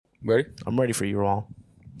Ready? I'm ready for you, Raul.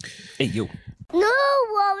 Hey, you. New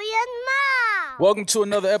Rory and Mal. Welcome to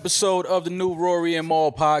another episode of the New Rory and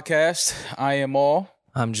Mal podcast. I am Mal.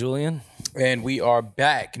 I'm Julian. And we are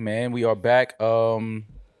back, man. We are back. I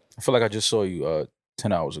feel like I just saw you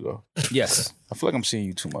 10 hours ago. Yes. I feel like I'm seeing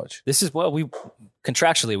you too much. This is what we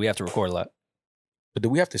contractually we have to record a lot. But do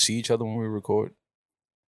we have to see each other when we record?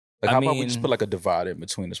 Like, how about we just put like a divide in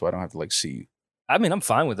between us so I don't have to like see you? I mean, I'm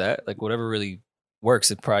fine with that. Like, whatever really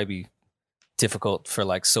works. It'd probably be difficult for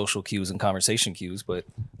like social cues and conversation cues, but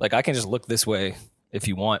like I can just look this way if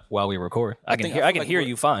you want while we record. I can hear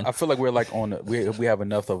you fine. I feel like we're like we have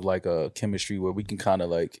enough of like a chemistry where we can kind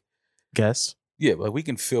of like guess. Yeah, but we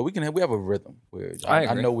have a rhythm where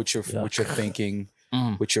I know what you're thinking,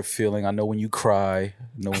 what you're feeling. I know when you cry, I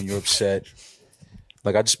know when you're upset.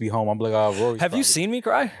 Like I just be home, I'm like, Rory's Have you seen me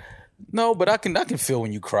cry? No, but I can feel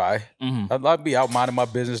when you cry. Mm-hmm. I'll be out minding my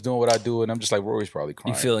business, doing what I do, and I'm just like, Rory's probably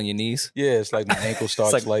crying. You feeling your knees? Yeah, it's like my ankle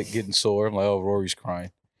starts like getting sore. I'm like, oh, Rory's crying.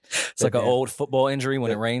 It's like an old football injury when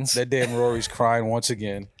it rains. That damn Rory's crying once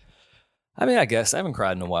again. I mean, I guess I haven't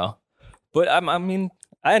cried in a while, but I mean,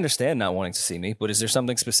 I understand not wanting to see me. But is there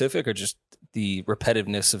something specific, or just the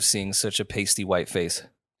repetitiveness of seeing such a pasty white face?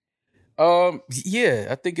 Yeah,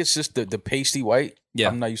 I think it's just the pasty white. Yeah.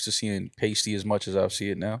 I'm not used to seeing pasty as much as I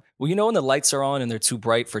see it now. Well, you know when the lights are on and they're too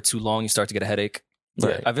bright for too long, you start to get a headache.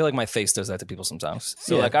 Right. I feel like my face does that to people sometimes.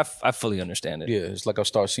 So like I fully understand it. Yeah, it's like I'll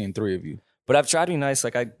start seeing three of you. But I've tried to be nice.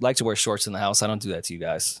 Like I like to wear shorts in the house. I don't do that to you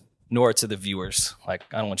guys, nor to the viewers. Like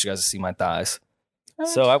I don't want you guys to see my thighs.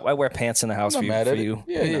 So I wear pants in the house for you.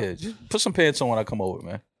 Yeah. Just put some pants on when I come over,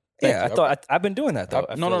 man. Thank you. I've been doing that though.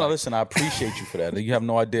 No. Listen, I appreciate you for that. You have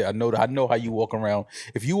no idea. I know how you walk around.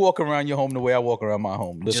 If you walk around your home the way I walk around my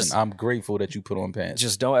home, listen, I'm grateful that you put on pants.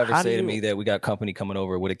 Just don't ever say to me that we got company coming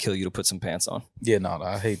over. Would it kill you to put some pants on? Yeah, no,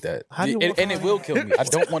 I hate that. And it will kill me. I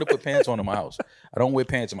don't want to put pants on in my house. I don't wear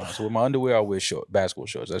pants in my house. With my underwear, I wear basketball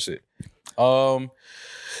shorts. That's it.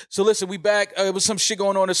 So listen, we back. It was some shit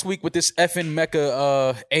going on this week with this effing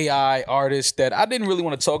Mecca AI artist that I didn't really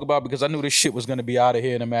want to talk about because I knew this shit was going to be out of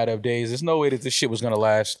here in a matter of days. There's no way that this shit was going to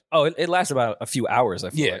last. Oh, it lasted about a few hours, I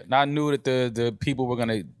feel like. And I knew that the people were going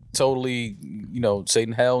to totally, say,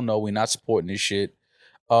 hell no, we're not supporting this shit.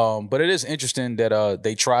 But it is interesting that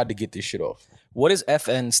they tried to get this shit off. What does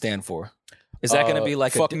FN stand for? Is that going to be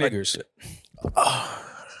like fuck niggers?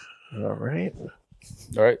 All right.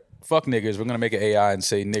 Fuck niggers. We're going to make an AI and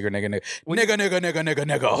say nigger.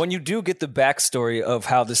 Nigger. When you do get the backstory of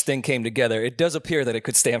how this thing came together, it does appear that it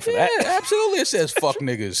could stand for that. Yeah, absolutely. It says fuck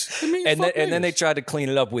niggers. And then they tried to clean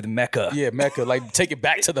it up with Mecca. Yeah, Mecca. Like take it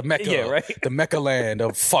back to the Mecca. Yeah, right. The Mecca land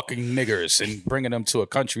of fucking niggers and bringing them to a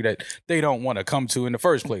country that they don't want to come to in the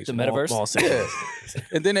first place. The metaverse? Yeah.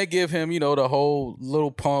 And then they give him, the whole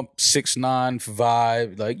Little Pump 6ix9ine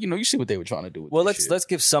vibe. Like, you see what they were trying to do with this shit. Let's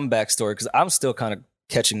give some backstory because I'm still kind of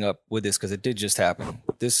catching up with this because it did just happen.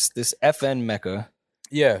 This FN Mecca.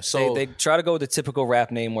 Yeah, so they try to go with the typical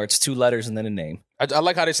rap name where it's two letters and then a name. I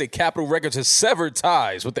like how they say Capitol Records has severed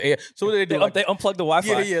ties with the AI. So what do? They unplugged the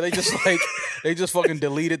Wi-Fi. Yeah. They just fucking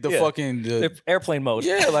deleted the fucking airplane mode.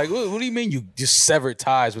 Yeah, like what do you mean you just severed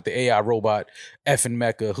ties with the AI robot effing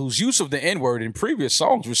Mecca, whose use of the N-word in previous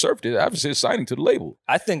songs resurfaced after his signing to the label?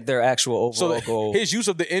 I think their actual overall goal. His use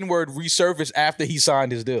of the N-word resurfaced after he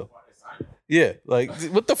signed his deal. Yeah, like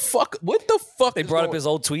what the fuck? They brought up his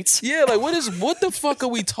old tweets. Yeah, like what the fuck are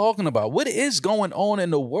we talking about? What is going on in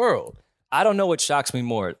the world? I don't know what shocks me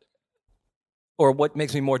more, or what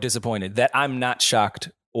makes me more disappointed, that I'm not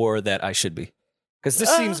shocked or that I should be. Because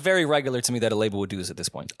this seems very regular to me that a label would do this at this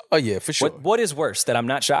point. Oh yeah, for sure. What is worse, that I'm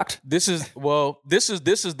not shocked? This is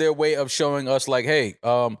their way of showing us like, hey,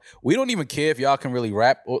 we don't even care if y'all can really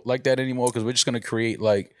rap like that anymore because we're just gonna create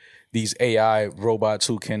like these AI robots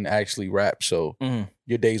who can actually rap. So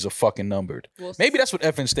your days are fucking numbered. Maybe that's what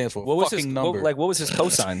FN stands for. What was his numbered. what was his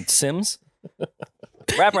cosign? Sims?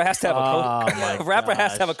 Rapper has to have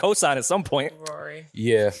has to have a cosign at some point. Rory.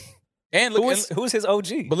 Yeah. And look, who's his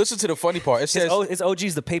OG? But listen to the funny part. It says his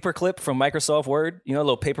OG's the paperclip from Microsoft Word. You know, a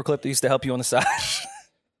little paperclip that used to help you on the side.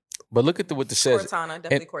 But look at what it says. Cortana,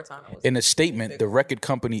 definitely Cortana. In a statement, the record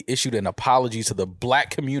company issued an apology to the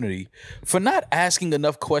black community for not asking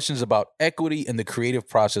enough questions about equity and the creative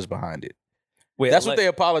process behind it. That's what they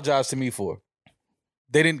apologized to me for.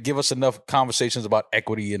 They didn't give us enough conversations about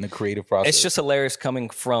equity in the creative process. It's just hilarious coming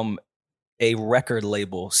from a record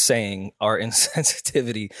label saying our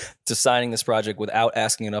insensitivity to signing this project without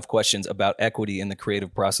asking enough questions about equity in the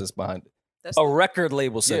creative process behind it. A record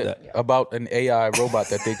label said that. About an AI robot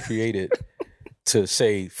that they created to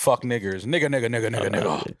say fuck niggers,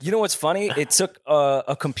 nigga. You know what's funny? It took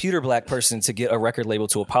a computer black person to get a record label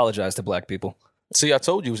to apologize to black people. See, I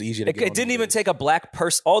told you it was easier to get. It didn't even take a black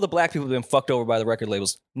person. All the black people have been fucked over by the record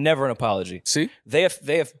labels. Never an apology. See, they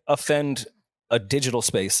have offend a digital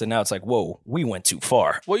space, and now it's like, whoa, we went too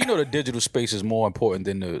far. Well, the digital space is more important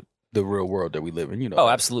than the real world that we live in. Oh,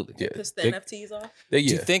 absolutely. Yeah. Piss the NFTs off. Do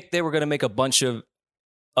you think they were going to make a bunch of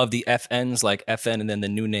the FNs, like FN and then the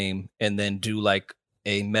new name, and then do like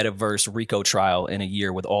a metaverse RICO trial in a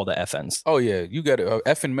year with all the FNs? Oh yeah, you got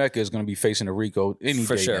FN Mecca is going to be facing a RICO any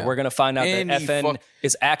for day sure. now. We're going to find out that FN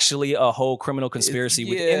is actually a whole criminal conspiracy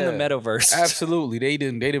within the metaverse. Absolutely, they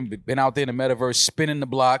didn't been out there in the metaverse spinning the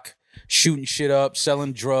block, shooting shit up,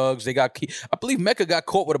 selling drugs. I believe Mecca got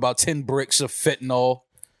caught with about 10 bricks of fentanyl.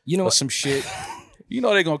 Or some shit.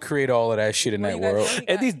 They're gonna create all of that shit in that world.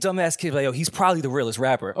 And these dumbass kids like, yo, he's probably the realest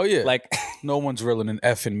rapper. Oh yeah, like no one's realer than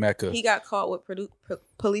FN Mecca. He got caught with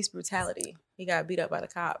police brutality. He got beat up by the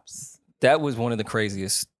cops. That was one of the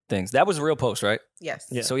craziest things. That was a real post, right? Yes.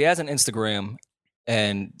 Yeah. So he has an Instagram,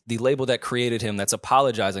 and the label that created him that's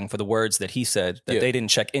apologizing for the words that he said that they didn't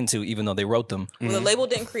check into, even though they wrote them. Well, the label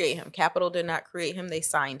didn't create him. Capitol did not create him. They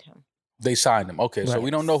signed him. They signed him. Okay, so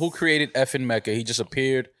we don't know who created FN Mecca. He just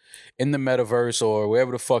appeared in the metaverse or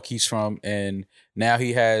wherever the fuck he's from, and now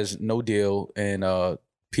he has no deal, and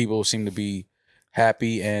people seem to be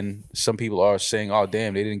happy, and some people are saying, oh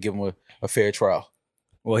damn, they didn't give him a fair trial.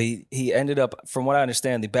 Well, he ended up, from what I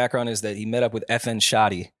understand, the background is that he met up with FN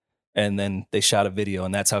Shotty, and then they shot a video,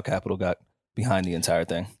 and that's how Capitol got behind the entire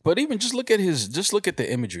thing. But even just look at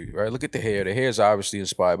the imagery, right? Look at the hair. The hair is obviously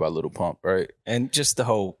inspired by Lil Pump, right? And just the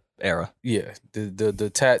whole era. Yeah,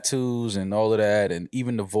 the tattoos and all of that, and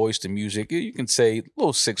even the voice, the music, you can say a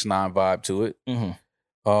little 6ix9ine vibe to it.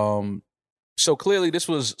 Mm-hmm. So clearly this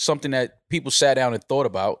was something that people sat down and thought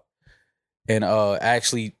about and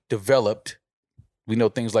actually developed. We know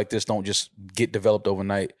things like this don't just get developed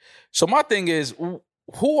overnight. So my thing is,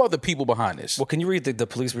 who are the people behind this? Well, can you read the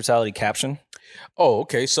police brutality caption? Oh,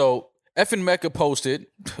 okay. So FN Mecca posted,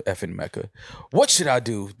 FN Mecca, what should I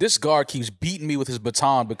do? This guard keeps beating me with his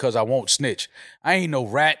baton because I won't snitch. I ain't no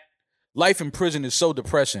rat. Life in prison is so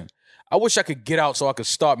depressing. I wish I could get out so I could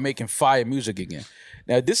start making fire music again.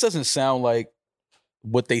 Now, this doesn't sound like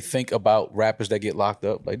what they think about rappers that get locked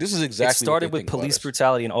up. Like, this is exactly It started what they with think about police us.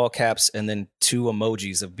 brutality in all caps and then 2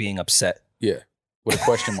 emojis of being upset. Yeah, with a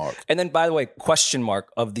question mark. And then, by the way, question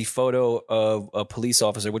mark of the photo of a police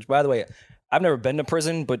officer, which, by the way, I've never been to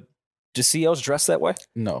prison, but do CLs dress that way?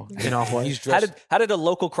 No. He's dressed, How did a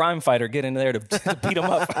local crime fighter get in there to beat him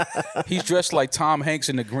up? he's dressed like Tom Hanks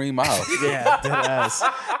in The Green Mile. Yeah, dead ass.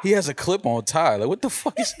 He has a clip-on tie. Like, what the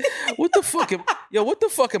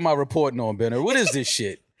fuck am I reporting on, Benner? What is this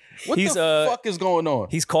shit? What the fuck is going on?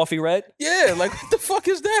 He's coffee red? Yeah, like, what the fuck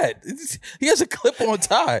is that? He has a clip-on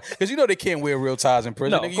tie. Because they can't wear real ties in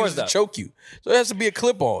prison. No, They of course use it to not. choke you. So it has to be a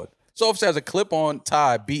clip-on. So officer has a clip-on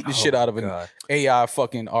tie beating the shit out of an AI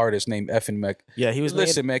fucking artist named FN Mecca. Yeah, he was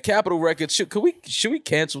Listen, man, Capitol Records, should we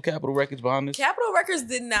cancel Capitol Records behind this? Capitol Records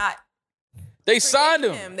did not. They signed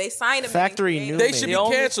him. They signed him. Factory and knew They him. should The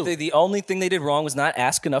be canceled. the only thing they did wrong was not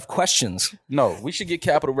ask enough questions. No, we should get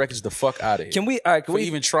Capitol Records the fuck out of here. Can we? All right, for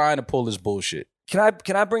even trying to pull this bullshit.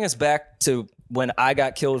 Can I bring us back to when I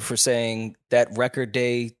got killed for saying that record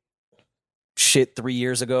day shit 3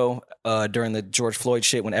 years ago during the George Floyd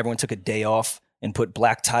shit when everyone took a day off and put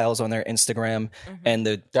black tiles on their Instagram and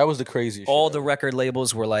that was the craziest all shit the record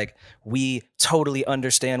labels were like, we totally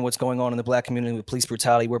understand what's going on in the black community with police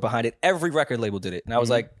brutality. We're behind it. Every record label did it. And I was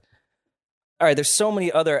like, all right, there's so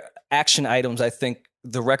many other action items I think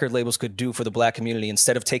the record labels could do for the black community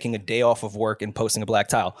instead of taking a day off of work and posting a black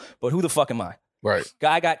tile. But who the fuck am I? Right.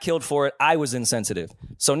 Guy got killed for it. I was insensitive.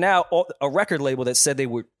 So now a record label that said they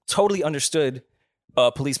were totally understood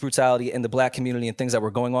police brutality in the black community and things that were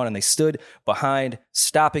going on, and they stood behind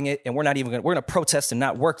stopping it, and we're going to protest and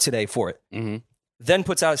not work today for it. Mm-hmm. Then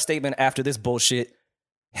puts out a statement after this bullshit.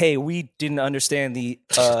 Hey, we didn't understand the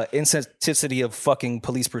insensitivity of fucking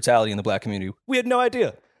police brutality in the black community. We had no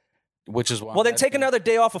idea. Which is why. Well, then take another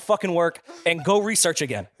day off of fucking work and go research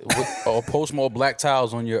again. Or post more black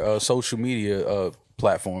tiles on your social media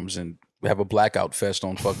platforms and have a blackout fest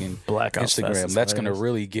on fucking Blackout Instagram. fest is That's going to hilarious.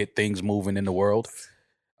 really get things moving in the world.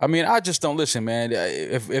 I mean, I just don't listen, man.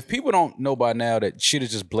 If people don't know by now that shit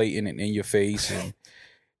is just blatant and in your face, and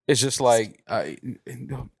it's just like,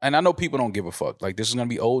 and I know people don't give a fuck. Like, this is going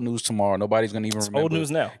to be old news tomorrow. Nobody's going to even remember. Old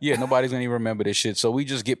news now. Yeah, nobody's going to even remember this shit. So we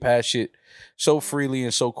just get past shit so freely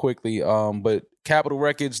and so quickly. But Capitol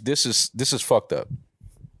Records, this is fucked up.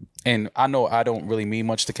 And I know I don't really mean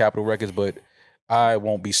much to Capitol Records, but I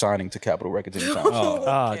won't be signing to Capitol Records anytime soon.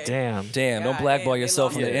 Oh, Okay. damn. Damn, don't God, blackball they yourself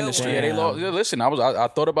lost from the a good industry. one. Yeah, they Damn. lost. Listen, I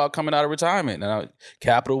thought about coming out of retirement, and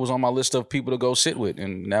Capitol was on my list of people to go sit with,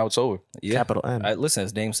 and now it's over. Yeah. Capital M. Listen,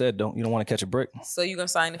 as Dame said, you don't want to catch a brick. So you gonna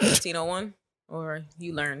sign the 1501, or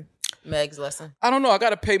you learn Meg's lesson? I don't know. I got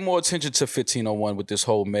to pay more attention to 1501 with this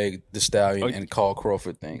whole Meg Thee Stallion and Carl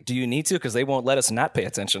Crawford thing. Do you need to? Because they won't let us not pay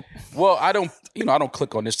attention. Well, I don't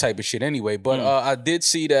click on this type of shit anyway. But I did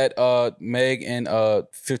see that Meg and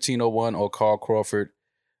 1501 or Carl Crawford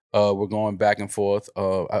were going back and forth.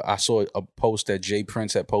 I saw a post that Jay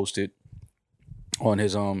Prince had posted on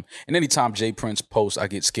his and anytime Jay Prince posts, I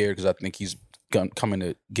get scared because I think he's coming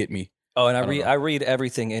to get me. Oh, and I read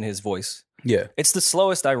everything in his voice. Yeah. It's the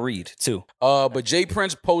slowest I read too. But Jay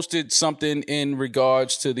Prince posted something in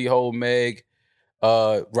regards to the whole Meg,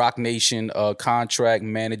 Rock Nation contract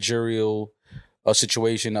managerial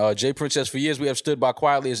situation. Jay Prince says, for years we have stood by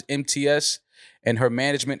quietly as MTS and her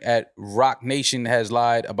management at Rock Nation has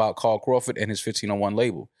lied about Carl Crawford and his 1501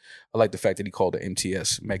 label. I like the fact that he called it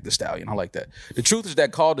MTS, Meg Thee Stallion. I like that. The truth is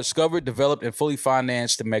that Carl discovered, developed, and fully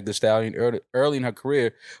financed the Meg Thee Stallion early in her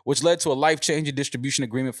career, which led to a life-changing distribution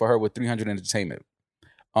agreement for her with 300 Entertainment.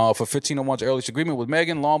 For 1501's earliest agreement with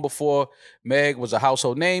Megan, long before Meg was a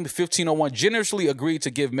household name, 1501 generously agreed to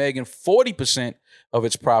give Megan 40% of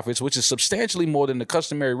its profits, which is substantially more than the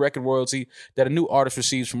customary record royalty that a new artist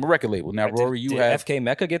receives from a record label. Now, Rory, Did FK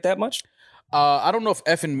Mecca get that much? I don't know if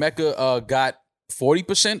F and Mecca got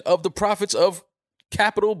 40% of the profits of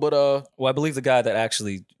Capitol, but Well, I believe the guy that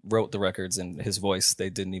actually wrote the records and his voice, they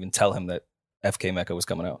didn't even tell him that FK Mecca was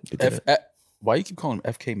coming out. Why you keep calling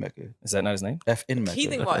him FK Mecca? Is that not his name? FN Mecca. He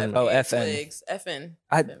think about FN. FN. Oh, FN. Legs. FN.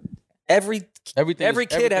 Every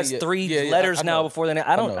Everything kid has yeah. three Yeah, yeah, letters I now know. before the name.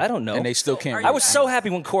 I don't know. And they still can't. Are read I was it. so happy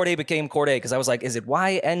when Corday became Corday because I was like, is it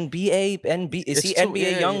YNBA? NB? Is It's he too-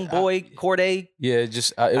 NBA yeah, young yeah. boy Corday? Yeah,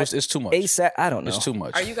 just it's too much. ASAP? I don't know. It's too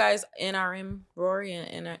much. Are you guys NRM Rory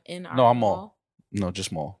and NRM? No, I'm Maul. No,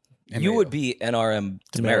 just Maul. You would be NRM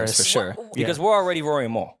Damaris Damaris. for sure What- because we're already Rory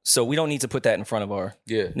and Maul, so we don't need to put that in front of our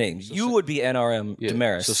Yeah. names. So- You would be NRM Yeah.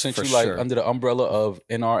 Damaris. So since for you like sure. under the umbrella of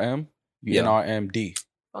NRM, you Yeah. NRMD.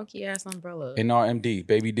 Funky ass umbrella. NRMD,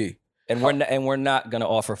 baby D. and we're not gonna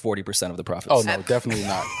offer 40% of the profits. Oh no, definitely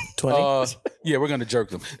not. 20? Yeah, we're gonna jerk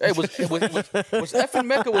them. Hey, was FN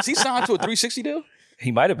Mecca, was he signed to a 360 deal?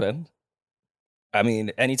 He might have been. I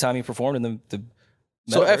mean, anytime he performed in the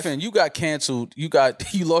So Metaverse. FN, you got canceled. You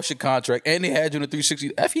lost your contract, and they had you in a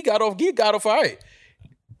 360. He got off all right.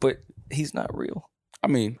 but he's not real. I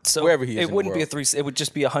mean, So wherever he is, it wouldn't be a three. It would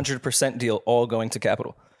just be 100% deal, all going to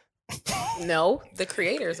Capitol. No, the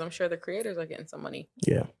creators. I'm sure the creators are getting some money.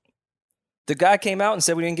 Yeah. The guy came out and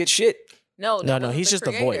said we didn't get shit. No, No, that wasn't he's just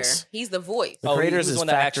the creator. voice. He's the voice. The He creators was is the one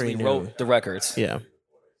that actually factory wrote new. the records. Yeah.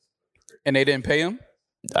 and they didn't pay him.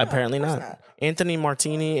 Apparently not. Anthony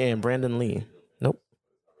Martini and Brandon Lee. Nope.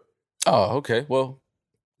 Oh, okay. Well,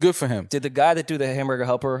 good for him. Did the guy that do the Hamburger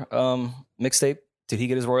Helper mixtape? Did he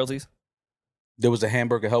get his royalties? There was a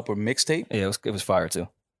Hamburger Helper mixtape, Yeah, it was fire too.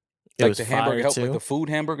 It like was the Hamburger fire, Helper, like too. the food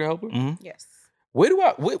Hamburger Helper. Mm-hmm. Yes. Where do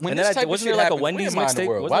I? When And this then type of wasn't shit there like happens, a Wendy's where am I in the mixtape?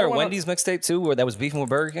 world? Wasn't Why there a do I not- Wendy's mixtape too, where that was beefing with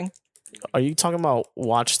Burger King? Are you talking about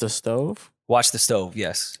Watch the Stove? Watch the Stove.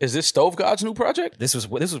 Yes, Is this Stove God's new project? this was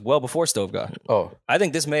well before Stove God. Oh, I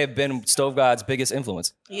think this may have been Stove God's biggest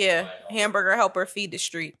influence. Yeah. Hamburger helper feed the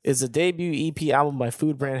street. It's a debut EP album by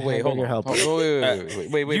food brand wait, hold Hamburger on. Helper. Oh,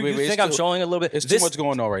 wait. You It's think I'm too- showing a little bit? It's This- too much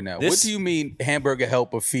going on right now. What this- do you mean Hamburger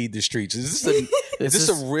Helper feed the streets? Is this This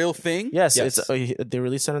a real thing? Yes, Yes. it's they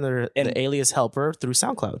released it under And- the alias Helper through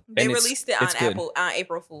SoundCloud They And it's- released it on it's good.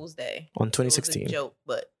 April Fool's Day. on It was a 2016. joke,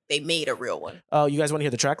 but they made a real one. Oh, you guys want to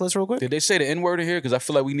hear the track list real quick? Did they say the N word in here? Because I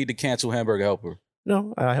feel like we need to cancel Hamburger Helper.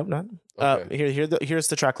 No, I hope not. Okay. Here's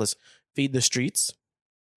the track list: Feed the Streets,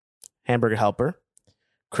 Hamburger Helper,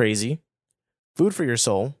 Crazy, Food for Your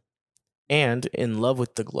Soul, and In Love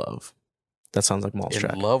with the Glove. That sounds like Maul's In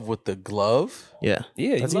track. love with the glove. Yeah,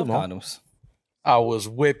 Yeah, you That's love you, Maul. condoms. I was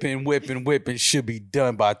whipping. Should be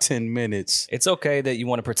done by 10 minutes. It's okay that you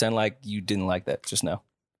want to pretend like you didn't like that just now.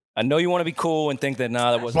 I know you want to be cool and think that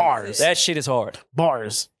that wasn't Bars. That shit is hard.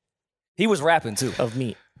 bars He was rapping too, of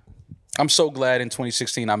meat. I'm so glad in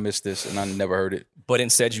 2016 I missed this and I never heard it. but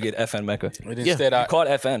instead you get FN Mecca. And instead, You caught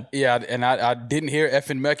FN. I didn't hear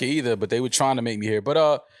effing Mecca either, but they were trying to make me hear.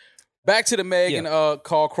 But back to the Meg and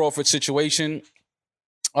Carl Crawford situation.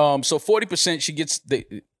 So 40% she gets.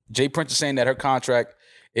 Jay Prince is saying that her contract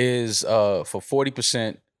is for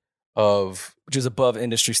 40% of. Which is above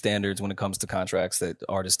industry standards when it comes to contracts that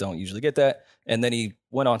artists don't usually get that. And then he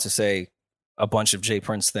went on to say a bunch of Jay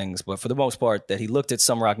Prince things, but for the most part, that he looked at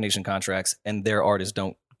some Rock Nation contracts and their artists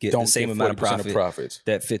don't get the same amount of profit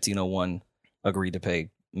that 1501 agreed to pay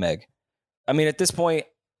Meg. I mean, at this point,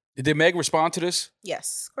 did Meg respond to this?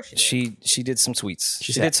 Yes, of course she did. She did some tweets.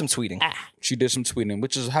 She did some tweeting. She did some tweeting,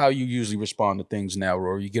 which is how you usually respond to things now,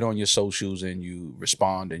 Rory. You get on your socials and you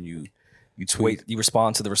respond and you tweet. Wait, you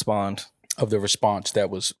respond to the respond of the response that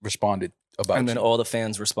was responded about. And then all the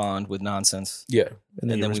fans respond with nonsense. Yeah. And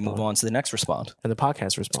then we move on to the next respond. And the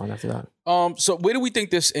podcast respond after that. So where do we think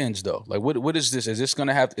this ends though? Like what is this? Is this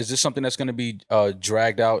something that's gonna be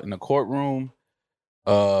dragged out in the courtroom?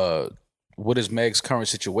 What is Meg's current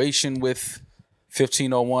situation with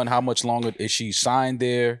 1501? How much longer is she signed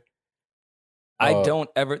there?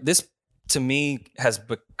 This to me has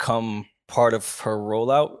become part of her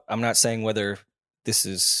rollout. I'm not saying whether this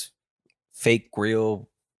is fake, real,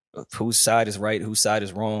 whose side is right, whose side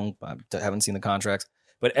is wrong. I haven't seen the contracts.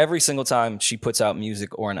 But every single time she puts out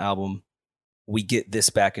music or an album, we get this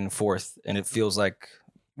back and forth. And it feels like...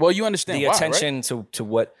 Well, you understand the attention right? to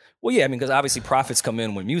what... Well, yeah, I mean, because obviously profits come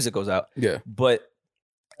in when music goes out. Yeah. But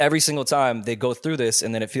every single time they go through this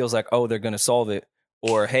and then it feels like, oh, they're going to solve it.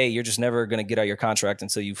 Or, hey, you're just never going to get out your contract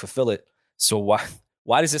until you fulfill it. So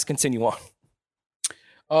why does this continue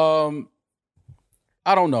on?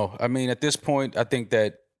 I don't know. I mean, at this point, I think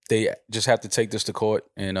that they just have to take this to court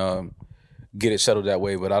and get it settled that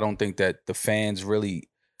way. But I don't think that the fans really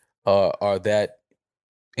are that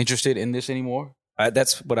interested in this anymore.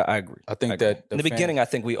 That's what I agree. I think that in the beginning, I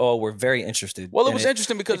think we all were very interested. Well, it was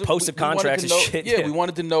interesting because they posted contracts and shit. Yeah, we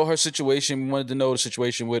wanted to know her situation. We wanted to know the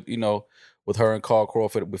situation with with her and Carl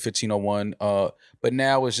Crawford with 1501. But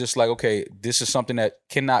now it's just like, okay, this is something that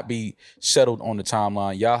cannot be settled on the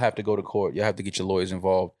timeline. Y'all have to go to court. Y'all have to get your lawyers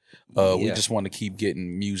involved. We just want to keep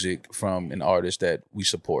getting music from an artist that we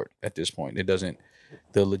support at this point. It doesn't.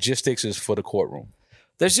 The logistics is for the courtroom.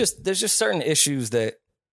 There's just certain issues that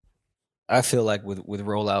I feel like with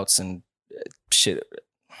rollouts and shit,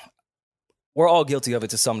 we're all guilty of it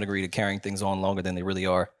to some degree, to carrying things on longer than they really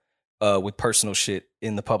are. With personal shit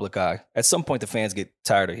in the public eye. At some point, the fans get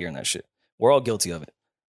tired of hearing that shit. We're all guilty of it.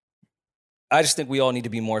 I just think we all need to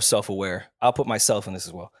be more self-aware. I'll put myself in this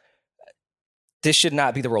as well. This should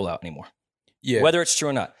not be the rollout anymore. Yeah. Whether it's true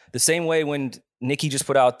or not. The same way when Nicki just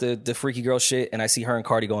put out the Freaky Girl shit and I see her and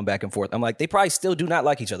Cardi going back and forth. I'm like, they probably still do not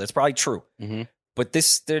like each other. It's probably true. Mm-hmm. But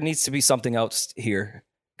there needs to be something else here.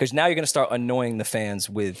 Because now you're going to start annoying the fans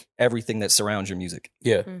with everything that surrounds your music.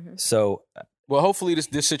 Yeah. Mm-hmm. So... Well, hopefully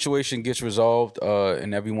this situation gets resolved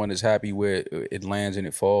and everyone is happy where it lands and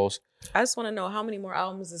it falls. I just want to know how many more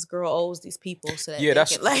albums this girl owes these people. So that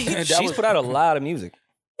that's can, like, she's put out a lot of music.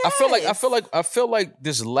 Yes. I feel like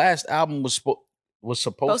this last album was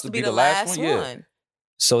supposed to be the last one. Yeah.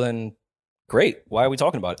 So then, great. Why are we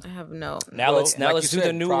talking about it? I have no. Now let's do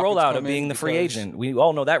the new rollout of being the free agent. We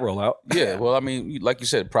all know that rollout. Yeah. Well, I mean, like you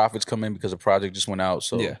said, profits come in because the project just went out.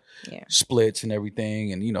 So yeah. Splits and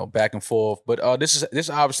everything, and back and forth. But this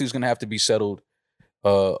obviously is going to have to be settled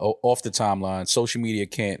off the timeline. Social media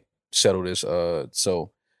can't settle this.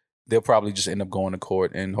 So they'll probably just end up going to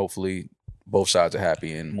court, and hopefully both sides are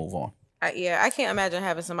happy and move on. I can't imagine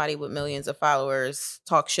having somebody with millions of followers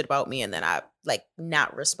talk shit about me and then I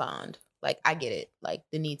not respond. Like, I get it. Like,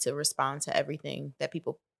 the need to respond to everything that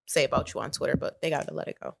people say about you on Twitter, but they got to let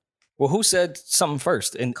it go. Well, who said something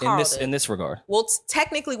first in this regard? Well,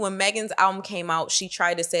 technically, when Megan's album came out, she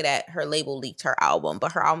tried to say that her label leaked her album,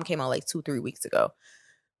 but her album came out like 2-3 weeks ago.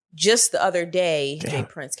 Just the other day, Jay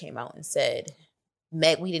Prince came out and said,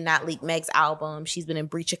 we did not leak Meg's album. She's been in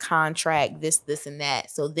breach of contract, this, and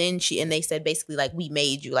that. So then they said basically like, we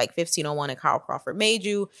made you, like 1501 and Carl Crawford made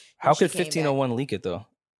you. How could 1501 leak it though?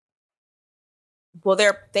 Well,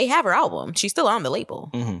 they have her album. She's still on the label.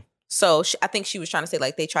 Mm-hmm. So I think she was trying to say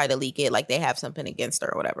like they tried to leak it, like they have something against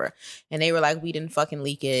her or whatever. And they were like, we didn't fucking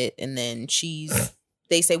leak it. And then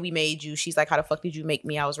they say we made you. She's like, how the fuck did you make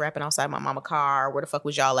me? I was rapping outside my mama car. Where the fuck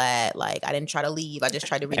was y'all at? Like, I didn't try to leave. I just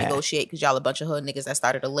tried to renegotiate because y'all a bunch of hood niggas that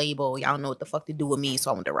started a label. Y'all don't know what the fuck to do with me,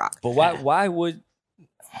 so I went to rock. But why would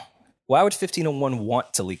 1501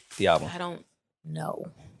 want to leak the album? I don't know.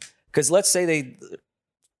 Because let's say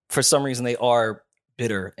for some reason they are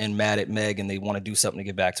bitter and mad at Meg and they want to do something to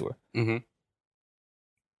get back to her. Mm-hmm.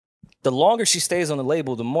 The longer she stays on the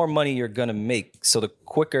label, the more money you're going to make. So the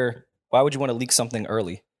quicker, why would you want to leak something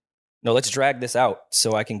early? No, let's drag this out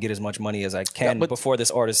so I can get as much money as I can before this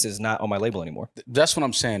artist is not on my label anymore. That's what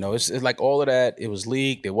I'm saying, though. It's like all of that. It was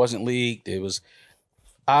leaked. It wasn't leaked. It was.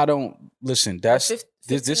 I don't listen. This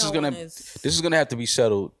is gonna have to be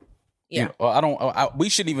settled. Yeah. We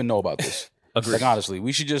shouldn't even know about this. Agreed. Like, honestly,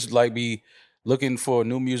 we should just be looking for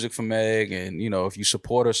new music from Meg, and if you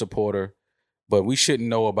support her. but we shouldn't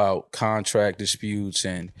know about contract disputes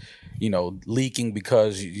and, leaking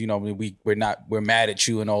because, we're mad at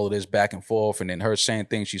you and all of this back and forth. And then her saying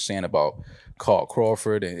things she's saying about Carl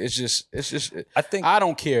Crawford. And it's just, I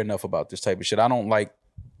don't care enough about this type of shit. I don't like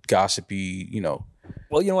gossipy,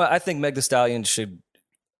 Well, you know what? I think Meg Thee Stallion should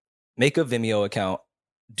make a Vimeo account,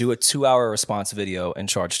 do a 2-hour response video, and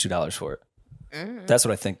charge $2 for it. Mm-hmm. That's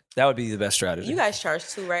what I think. That would be the best strategy. You guys charge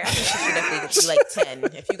 2, right? I think she should definitely be like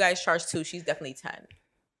 10. If you guys charge 2, she's definitely 10.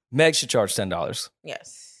 Meg should charge $10.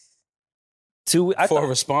 Yes. For a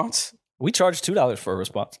response? We charge $2 for a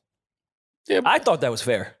response. Yeah, I thought that was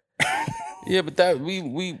fair. Yeah, but that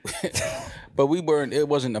but we weren't. It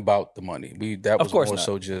wasn't about the money. That was more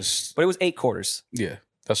so just. But it was 8 quarters. Yeah,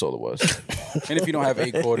 that's all it was. And if you don't have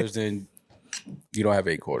 8 quarters, then you don't have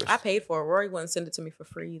 8 quarters. I paid for it. Rory wouldn't send it to me for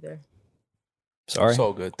free either. Sorry. It's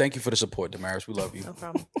all good. Thank you for the support, Damaris. We love you. No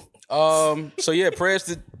problem. So yeah, prayers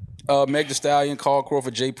to Meg Thee Stallion, Carl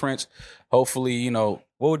Crawford, Jay Prince. Hopefully, What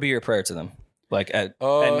would be your prayer to them? Like at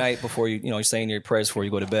night before you're saying your prayers before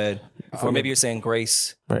you go to bed, or maybe you're saying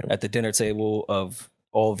grace at the dinner table of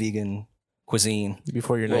all vegan cuisine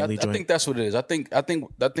before your nightly joint. I think that's what it is. I think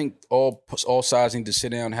all sides need to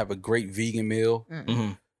sit down and have a great vegan meal.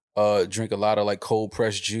 Mm-hmm. Drink a lot of like cold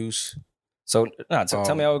pressed juice. So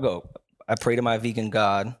tell me how it go. I pray to my vegan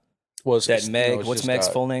God. What's Meg's God.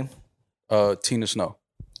 Full name? Tina Snow.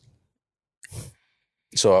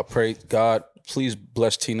 So I pray, God, please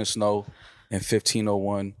bless Tina Snow in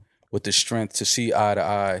 1501 with the strength to see eye to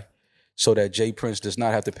eye so that Jay Prince does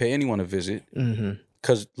not have to pay anyone a visit.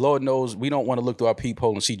 Because Lord knows we don't want to look through our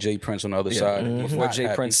peephole and see Jay Prince on the other side. Before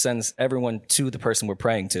Jay Prince sends everyone to the person we're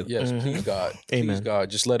praying to. Yes, please God. Amen. Please God.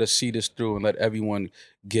 Just let us see this through and let everyone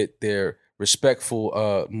get their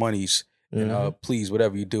respectful monies. And please,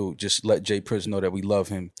 whatever you do, just let Jay Prince know that we love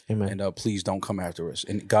him. Amen. And please don't come after us.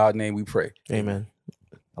 In God's name we pray. Amen.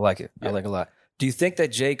 I like it. Yeah. I like it a lot. Do you think that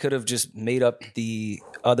Jay could have just made up the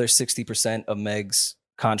other 60% of Meg's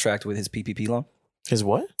contract with his PPP loan? His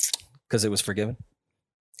what? Because it was forgiven?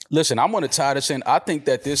 Listen, I'm going to tie this in. I think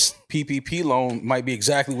that this PPP loan might be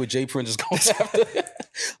exactly what Jay Prince is going to have to.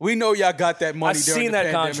 We know y'all got that money during the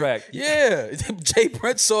pandemic. I've seen that contract. Yeah. Jay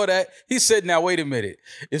Prince saw that. He said, now, wait a minute.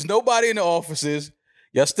 There's nobody in the offices.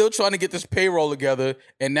 Y'all still trying to get this payroll together.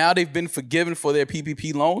 And now they've been forgiven for their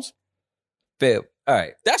PPP loans? Babe. All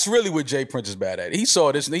right. That's really what Jay Prince is bad at. He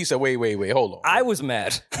saw this and he said, wait, hold on. I was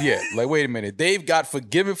mad. Yeah, like, wait a minute. They've got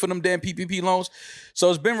forgiven for them damn PPP loans. So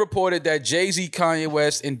it's been reported that Jay-Z, Kanye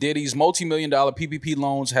West, and Diddy's multi-million-dollar PPP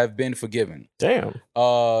loans have been forgiven. Damn.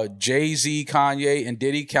 Jay-Z, Kanye, and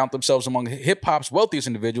Diddy count themselves among hip-hop's wealthiest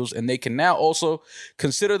individuals, and they can now also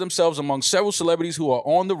consider themselves among several celebrities who are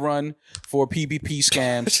on the run for PPP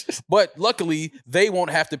scams. But luckily, they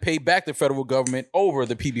won't have to pay back the federal government over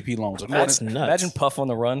the PPP loans. That's nuts. Imagine Puff on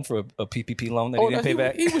the run for a PPP loan that he didn't pay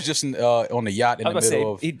back. He was just on a yacht in the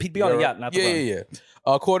middle of... He'd be on a yacht, not the run. Yeah.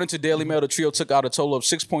 According to Daily Mail, the trio took out a total of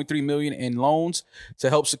 $6.3 million in loans to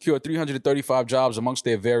help secure 335 jobs amongst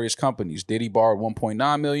their various companies. Diddy borrowed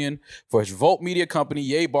 $1.9 million for his Volt Media company.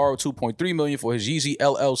 Ye borrowed $2.3 million for his Yeezy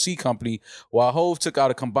LLC company, while Hove took out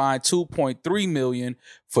a combined $2.3 million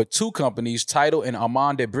for 2 companies, Tidal and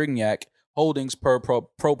Armand de Brignac Holdings. Per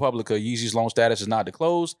ProPublica, Yeezy's loan status is not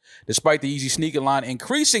disclosed, despite the Yeezy sneaker line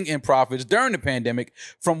increasing in profits during the pandemic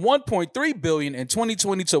from $1.3 billion in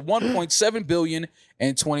 2020 to $1.7 billion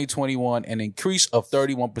in 2021, an increase of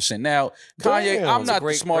 31%. Now, Kanye, I'm not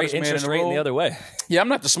the smartest man in the room. The other way. Yeah, I'm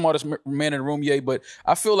not the smartest man in the room, but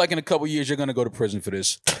I feel like in a couple years you're going to go to prison for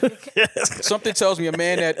this. Something tells me a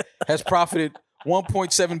man that has profited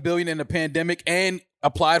 $1.7 billion in the pandemic and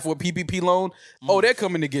applied for a PPP loan, they're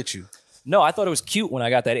coming to get you. No, I thought it was cute when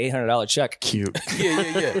I got that $800 check. Cute.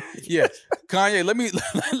 Yeah. Kanye,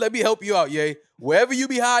 let me help you out, Ye. Wherever you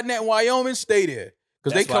be hiding at in Wyoming, stay there.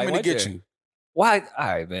 Because they coming to get you. Why? All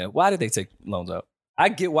right, man. Why did they take loans out? I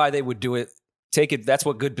get why they would do it. Take it. That's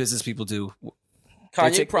what good business people do. They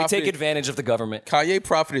take advantage of the government. Kanye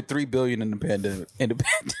profited $3 billion in the pandemic.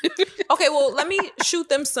 Okay, well, let me shoot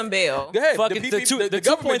them some bail. Go ahead. Fuck the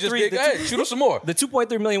government just did. Go ahead. Shoot them some more. The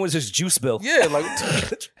 $2.3 million was his juice bill. Yeah, like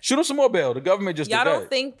shoot them some more bail. The government just Y'all did. Don't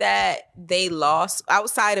think that they lost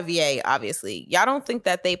outside of Ye, obviously. Y'all don't think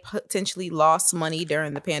that they potentially lost money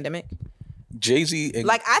during the pandemic? Jay-Z and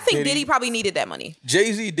I think Diddy probably needed that money.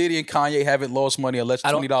 Jay-Z, Diddy, and Kanye haven't lost money unless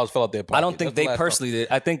 $20 fell out their pocket. I don't think they personally did.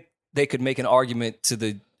 I think they could make an argument to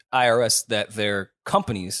the IRS that their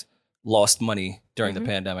companies lost money during the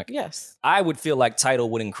pandemic. Yes. I would feel like Tidal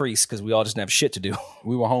would increase because we all just didn't have shit to do.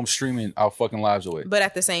 We were home streaming our fucking lives away. But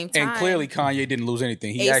at the same time. And clearly Kanye didn't lose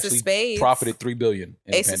anything. He Ace actually profited $3 billion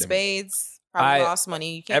in Ace the of Spades Probably lost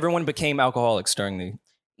money. You can't, Everyone became alcoholics during the.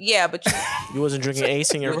 yeah, but You wasn't drinking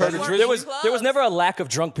Ace in your You ever heard of apartment? There was never a lack of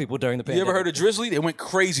drunk people during the You pandemic. ever heard of Drizzly? They went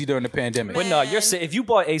crazy during the pandemic. But no, you're sick. If you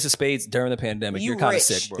bought Ace of Spades during the pandemic, You you're kind of rich.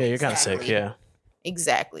 sick, bro. Yeah, you're kind of sick. Exactly. Yeah.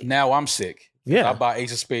 exactly. Now I'm sick. Yeah. I buy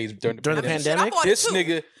Ace of Spades during the During the pandemic. pandemic? I bought it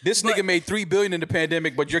This too. nigga made $3 billion in the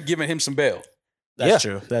pandemic, but you're giving him some bail. That's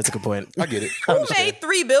true. That's a good point. I get it. I Who understand.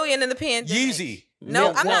 made $3 billion in the pandemic? Yeezy.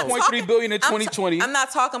 No, I'm not 1.3 talking. billion in I'm 2020. I'm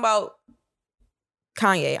not talking about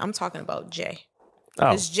Kanye. I'm talking about Jay. Oh,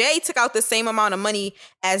 Because Jay took out the same amount of money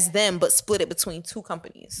as them, but split it between two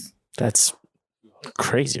companies. that's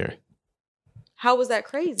crazier. How was that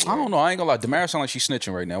crazy? I don't know. I ain't gonna lie. Damaris sound like she's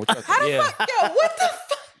snitching right now. What y'all think? How the Yeah. fuck? Yo, what the fuck?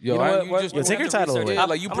 Yo, You know I- what? you just Yo, take your title away. Yeah,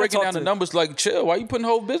 like you I'm gonna breaking talk down the to- numbers. Like, chill. Why you putting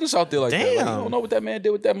whole business out there like that? Like, you Damn. don't know what that man did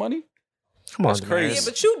with that money. Come on, That's crazy. Yeah, Damaris.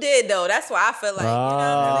 but you did though. That's why I feel like you know what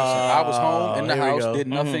I'm saying? I was home in the here we house, go. did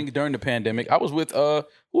nothing during the pandemic. I was with who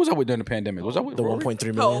was I with during the pandemic? Was I with The Rory?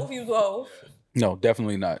 1.3 million. Hove, you Hove. No,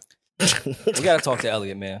 definitely not. We gotta talk to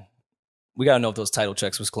Elliot, man. We gotta know if those title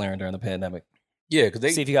checks was clearing during the pandemic. Yeah, because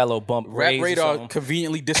See they if you got a little bump. Rap raise or Radar something.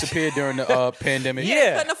 conveniently disappeared during the pandemic.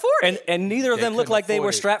 Yeah. They couldn't afford it. and neither of They them looked couldn't like they afford were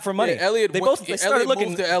it. strapped for money. Yeah, Elliot, they started Elliot looking.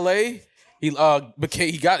 moved to LA. He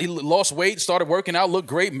he lost weight, started working out, looked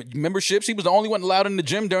great. Memberships. He was the only one allowed in the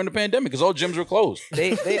gym during the pandemic because all gyms were closed.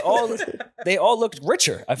 They all looked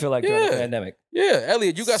richer. I feel like during the Yeah. pandemic. Yeah,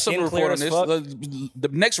 Elliot, you got Skin something to clear report on as this. fuck. The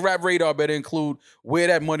next Rap Radar better include where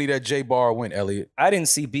that money that J Bar went, Elliot. I didn't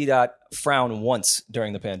see B Dot frown once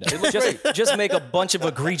during the pandemic. Just make a bunch of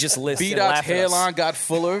egregious lists. B and Dot's laugh at us. hairline got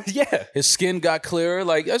fuller. Yeah. His skin got clearer.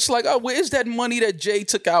 Like it's like, oh, where's that money that Jay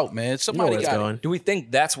took out, man? You know Somebody where it's got going. it. Do we think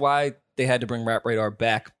that's why they had to bring Rap Radar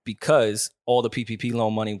back because all the PPP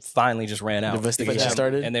loan money finally just ran out? The investigation for them,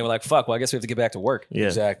 started? and they were like, "Fuck! Well, I guess we have to get back to work." Yeah.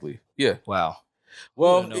 Exactly. Yeah. Wow.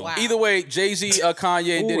 Well, Who would know? either way, Jay-Z,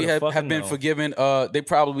 Kanye, and Who Diddy would have fucking been know? forgiven. They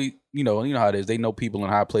probably, you know how it is. They know people in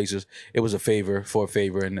high places. It was a favor for a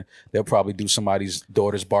favor, and they'll probably do somebody's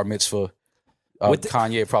daughter's bar mitzvah. With the-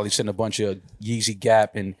 Kanye probably send a bunch of Yeezy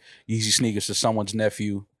Gap and Yeezy sneakers to someone's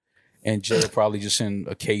nephew, and Jay will probably just send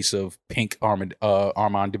a case of pink Armand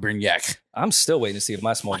de Brignac. I'm still waiting to see if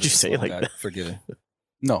my small Why'd you business say it loan like got that? forgiven.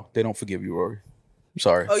 No, they don't forgive you, Rory. I'm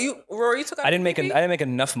sorry. Oh, Rory took out. I didn't make PPP?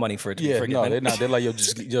 enough money for it to be Yeah, forgiven. no, they're not. They're like,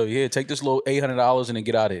 here, take this little $800 and then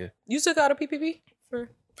get out of here. You took out a PPP for.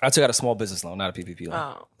 I took out a small business loan, not a PPP loan.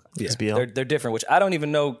 Oh, Yeah. SBL. They're different, which I don't even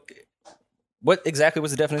know what exactly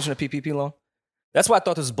was the definition of PPP loan. That's why I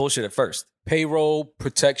thought this was bullshit at first. Payroll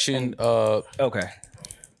protection, Okay.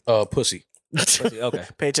 pussy. Okay.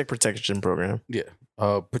 Paycheck protection program. Yeah.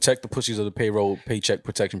 Protect the pussies of the payroll paycheck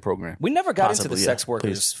protection program. We never got into Possibly, the yeah. sex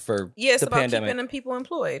workers for yeah, it's the about pandemic. keeping them people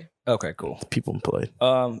employed. Okay, cool. People employed.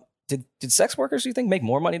 Did sex workers, do you think, make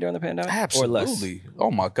more money during the pandemic? Or less? Absolutely. Oh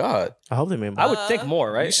my God. I hope they made I would think more,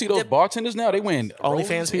 right? You see those bartenders now? They win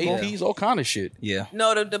OnlyFans people? APs, all kind of shit. Yeah.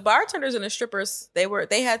 No, the bartenders and the strippers,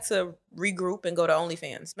 they had to regroup and go to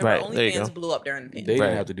OnlyFans. Remember, Right, there you OnlyFans go. blew up during the They pandemic. didn't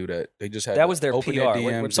Right. have to do that. They just had That to was their open PR.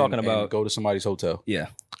 We're DMs talking and about- go to somebody's hotel. Yeah.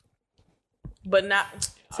 But not,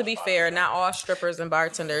 to be fair, not all strippers and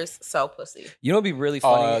bartenders sell pussy. You know what'd be really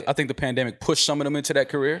funny? I think the pandemic pushed some of them into that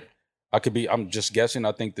career. I'm just guessing.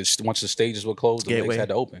 I think that once the stages were closed, the Gateway. legs had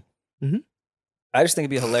to open. I just think it'd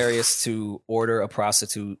be hilarious to order a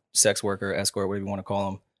prostitute, sex worker, escort, whatever you want to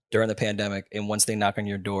call them, during the pandemic. And once they knock on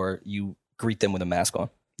your door, you greet them with a mask on.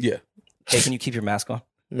 Yeah. Hey, can you keep your mask on?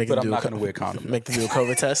 Make But them I'm do not a co- going to wear a condom. Make them do a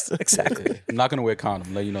COVID test. Exactly. I'm not going to wear a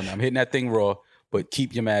condom. Let you know now. I'm hitting that thing raw, but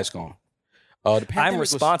keep your mask on. The pandemic I'm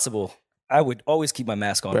was- responsible. I would always keep my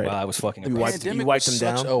mask on Right. while I was fucking. You a wiped- person. pandemic you wiped was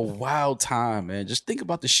them such down? a wild time, man. Just think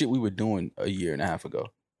about the shit we were doing a year and a half ago.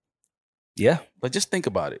 Yeah. Like, just think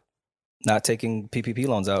about it. Not taking PPP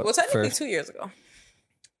loans out. Well, technically for, 2 years ago.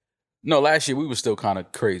 No, last year we were still kind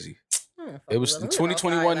of crazy. It was We were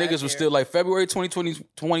 2021 outside niggas last was year. still like February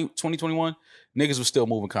 2021 niggas was still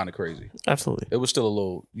moving kind of crazy. Absolutely. It was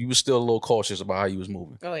still you was still a little cautious about how you was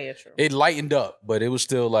moving. Oh, yeah, true. It lightened up, but it was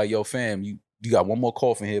still like, yo, fam, you got one more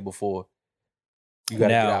cough in here before you got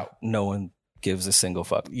to now, get out. no one gives a single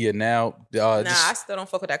fuck. Yeah, now Nah, I still don't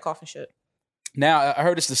fuck with that coffin shit. now I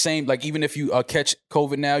heard it's the same. Like even if you catch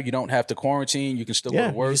COVID now, you don't have to quarantine. You can still Yeah, go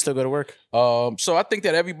to you work. can still go to work. So I think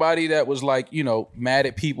that everybody that was like, mad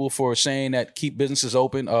at people for saying that keep businesses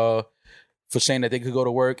open, for saying that they could go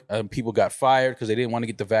to work, people got fired because they didn't want to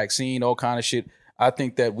get the vaccine, all kind of shit. I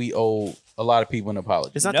think that we owe a lot of people an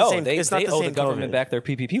apology. It's not no, the same. they It's not the owe same the government COVID. back their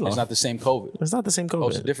PPP loan. It's not the same COVID. It's not the same Oh,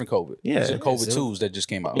 it's a COVID. different COVID. Yeah. It's a COVID Is it? 2s that just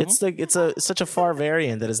came out. It's like it's such a far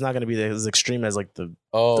variant that it's not going to be as extreme as like the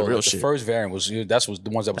the real the shit. first variant was the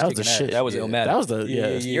ones that was That was kicking the ass. shit. That was yeah. Illmatic. that was the yeah.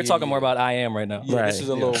 You're talking more about I Am right now. Yeah, Right, this is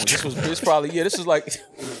a yeah. little. This probably this is like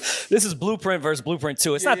This is Blueprint versus Blueprint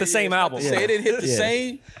 2. It's not the same album. It didn't hit the Yeah.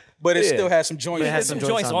 same, but it Yeah. still has some joints. It has Some some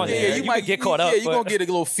joints on there. there. Yeah, you might might get caught up. Yeah, you're but- gonna get a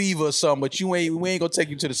little fever or something, but we ain't gonna take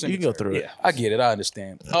you to the You cemetery. can go through it. Yeah. I get it. I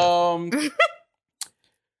understand.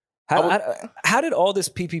 How did all this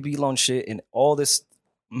PPP loan shit and all this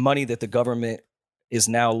money that the government is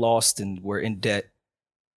now lost and we're in debt,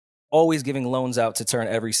 always giving loans out to turn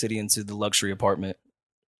every city into the luxury apartment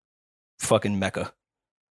fucking mecca?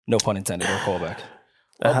 No pun intended or callback.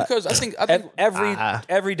 Because I think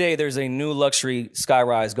Every day there's a new luxury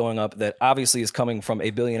skyrise going up that obviously is coming from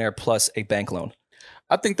a billionaire plus a bank loan.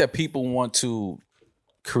 I think that people want to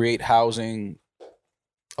create housing,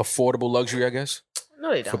 affordable luxury, I guess.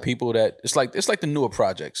 No, they For don't. people that it's like the newer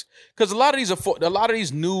projects, because a lot of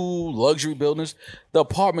these new luxury buildings, the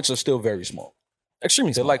apartments are still very small. Extremely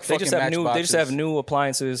They're small. like They just fucking have new. They just have matchboxes. new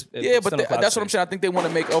appliances. Yeah, but that's what I'm saying. I think they want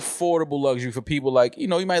to make affordable luxury for people like, you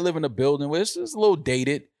might live in a building where it's a little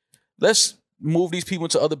dated. Let's move these people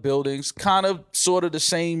into other buildings, kind of sort of the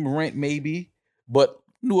same rent maybe, but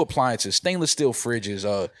new appliances, stainless steel fridges.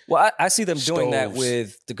 Well, I see them doing that Stoves.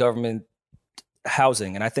 with the government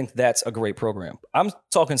housing, and I think that's a great program. I'm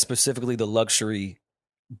talking specifically the luxury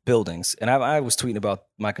buildings, and I was tweeting about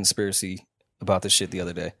my conspiracy about this shit the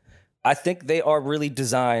other day. I think they are really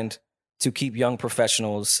designed to keep young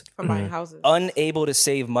professionals From buying houses. unable to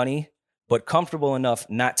save money, but comfortable enough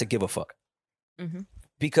not to give a fuck. Mhm.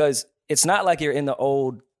 Because it's not like you're in the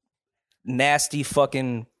old nasty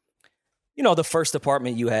fucking, the first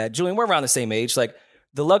apartment you had. Julian, we're around the same age. Like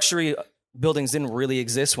the luxury buildings didn't really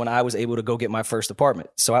exist when I was able to go get my first apartment.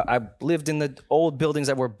 So I lived in the old buildings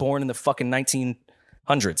that were born in the fucking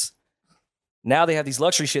 1900s. Now they have these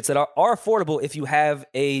luxury shits that are affordable if you have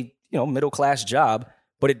a middle class job,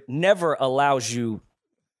 but it never allows you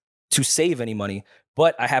to save any money.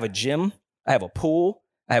 But I have a gym, I have a pool,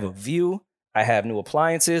 I have a view, I have new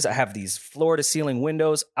appliances, I have these floor to ceiling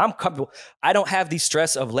windows. I'm comfortable. I don't have the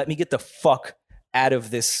stress of let me get the fuck out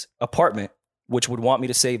of this apartment, which would want me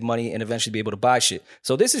to save money and eventually be able to buy shit.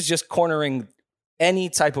 So this is just cornering any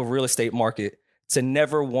type of real estate market to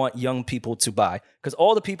never want young people to buy. Because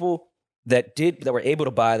all the people that were able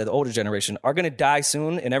to buy, that the older generation, are going to die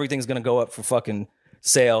soon and everything's going to go up for fucking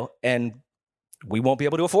sale and we won't be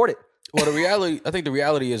able to afford it. Well, I think the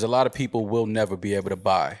reality is a lot of people will never be able to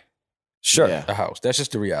buy Sure. a house. That's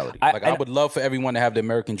just the reality. I I would love for everyone to have the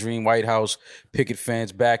American dream: White House, picket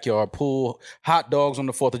fence, backyard pool, hot dogs on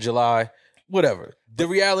the 4th of July, whatever. The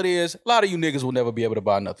reality is a lot of you niggas will never be able to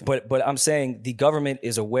buy nothing. But I'm saying the government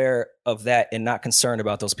is aware of that and not concerned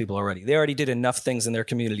about those people already. They already did enough things in their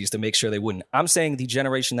communities to make sure they wouldn't. I'm saying the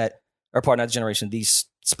generation not the generation, the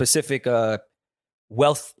specific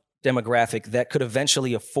wealth demographic that could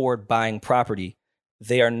eventually afford buying property,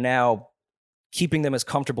 they are now keeping them as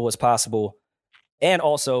comfortable as possible. And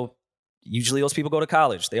also, usually those people go to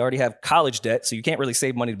college. They already have college debt, so you can't really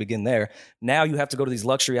save money to begin there. Now you have to go to these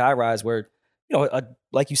luxury high-rise where,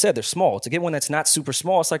 like you said, they're small. To get one that's not super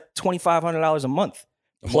small, it's like $2,500 a month.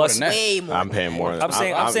 More than that. Way more. I'm paying more. I'm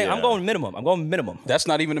saying I'm going minimum. I'm going minimum. That's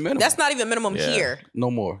not even the minimum. That's not even minimum Yeah. here.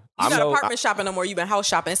 No more. You're not So- apartment shopping no more. You've been house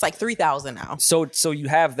shopping. It's like $3,000 now. So you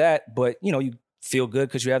have that, but you feel good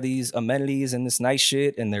because you have these amenities and this nice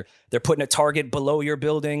shit, and they're putting a Target below your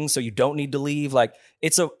building, so you don't need to leave. Like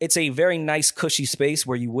it's a very nice, cushy space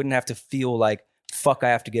where you wouldn't have to feel like fuck, I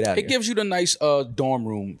have to get out of It here. gives you the nice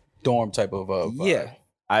dorm type of vibe. Yeah.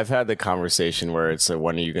 I've had the conversation where it's like,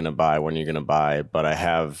 when are you going to buy? When are you going to buy? But I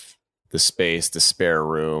have the space, the spare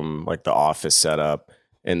room, like the office setup,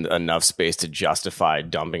 and enough space to justify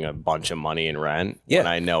dumping a bunch of money in rent. Yeah. And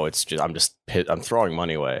I know I'm throwing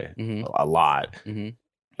money away Mhm. a lot. Mhm.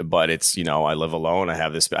 But it's, I live alone. I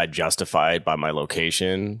have this, I justify it by my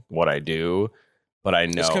location, what I do. But I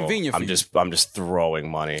know It's convenient for I'm just throwing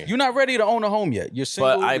money. You're not ready to own a home yet. You're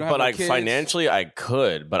single. But you don't have no kids. financially I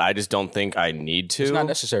could, but I just don't think I need to. It's not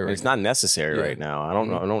necessary right It's now. not necessary Yeah. right now. I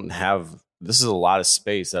don't know. I don't have. This is a lot of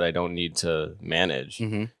space that I don't need to manage.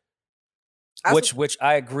 Mhm. Which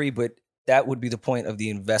I agree, but that would be the point of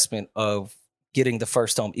the investment of getting the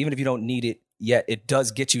first home. Even if you don't need it yet, it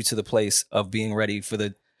does get you to the place of being ready for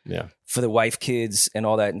the wife, kids, and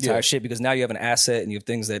all that entire shit. Because now you have an asset and you have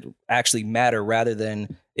things that actually matter. Rather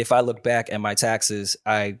than if I look back at my taxes,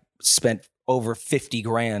 I spent over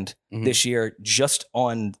 $50,000 Mhm. this year just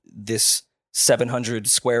on this 700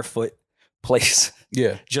 square foot place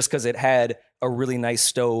Yeah. Just because it had a really nice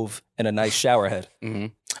stove and a nice shower head. Mm-hmm.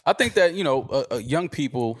 I think that, young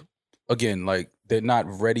people, again, like they're not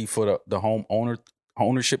ready for the home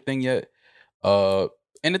ownership thing yet.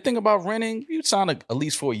 And the thing about renting, you sign at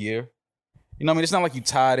least for a year. You know what I mean? It's not like you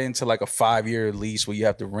tied into like a 5-year lease where you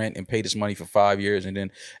have to rent and pay this money for 5 years. And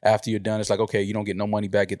then after you're done, it's like, okay, you don't get no money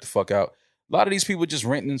back, get the fuck out. A lot of these people just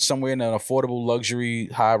renting somewhere in an affordable luxury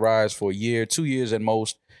high rise for a year, 2 years at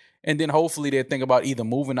most. And then hopefully they think about either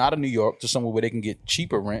moving out of New York to somewhere where they can get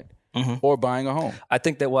cheaper rent or buying a home. I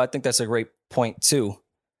think that's a great point too.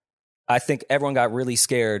 I think everyone got really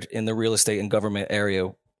scared in the real estate and government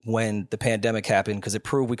area when the pandemic happened because it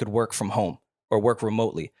proved we could work from home or work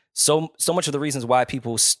remotely. So much of the reasons why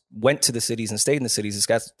people went to the cities and stayed in the cities is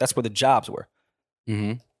that's where the jobs were.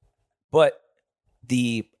 Mm-hmm. But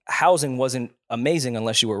the housing wasn't amazing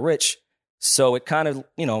unless you were rich. So it kind of,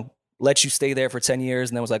 let you stay there for 10 years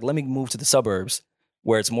and then was like, let me move to the suburbs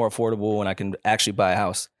where it's more affordable and I can actually buy a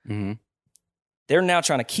house. Mm-hmm. They're now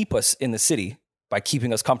trying to keep us in the city by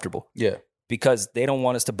keeping us comfortable. Yeah. Because they don't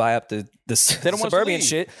want us to buy up the suburban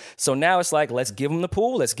shit. So now it's like, let's give them the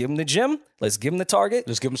pool, let's give them the gym, let's give them the Target.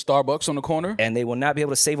 Let's give them Starbucks on the corner. And they will not be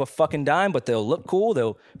able to save a fucking dime, but they'll look cool,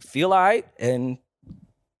 they'll feel all right, and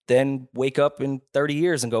then wake up in 30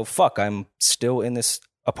 years and go, fuck, I'm still in this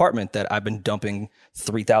apartment that I've been dumping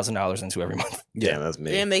 $3,000 into every month. Yeah, that's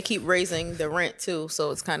me. And they keep raising the rent too.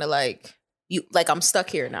 So it's kind of like, I'm stuck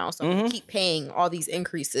here now. So I keep paying all these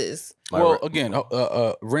increases. Well, again,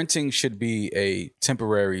 renting should be a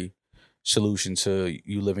temporary solution to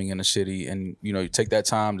you living in a city. And, you take that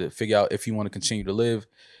time to figure out if you want to continue to live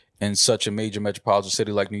in such a major metropolitan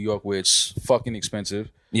city like New York where it's fucking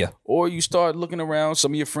expensive. Yeah. Or you start looking around.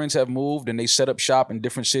 Some of your friends have moved and they set up shop in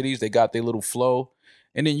different cities. They got their little flow.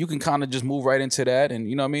 And then you can kind of just move right into that. And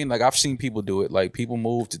you know what I mean? Like I've seen people do it. Like people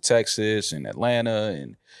move to Texas and Atlanta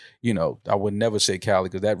and, I would never say Cali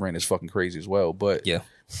because that rent is fucking crazy as well. But yeah,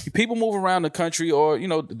 people move around the country or,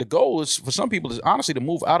 the goal is for some people is honestly to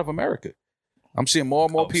move out of America. I'm seeing more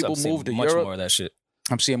and more people move to Europe. More of that shit.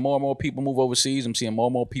 I'm seeing more and more people move overseas. I'm seeing more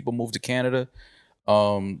and more people move to Canada.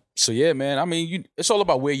 So yeah, man, I mean, it's all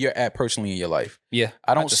about where you're at personally in your life. Yeah.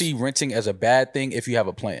 I don't see renting as a bad thing if you have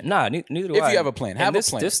a plan. Nah, neither do I. If you have a plan, have a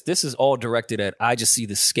plan. This is all directed at, I just see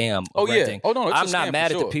the scam of renting. Oh, no, it's I'm a not scam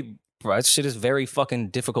mad for at sure. the people. Bro, that shit is very fucking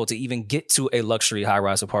difficult to even get to a luxury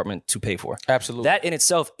high-rise apartment to pay for. Absolutely. That in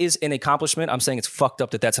itself is an accomplishment. I'm saying it's fucked up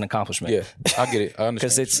that that's an accomplishment. Yeah, I get it. I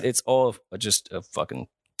understand. Because it's all just a fucking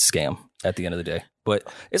scam at the end of the day.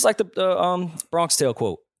 But it's like the Bronx Tale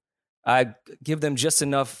quote. I give them just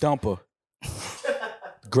enough. Dumper.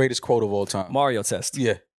 Greatest quote of all time. Mario Test.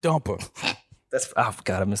 Yeah, dumper. That's oh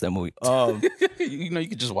god, I missed that movie. You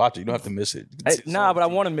can just watch it. You don't have to miss it. But I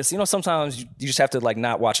want to miss. Sometimes you just have to like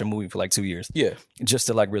not watch a movie for like 2 years. Yeah, just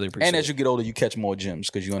to like really appreciate. And as you get older, you catch more gems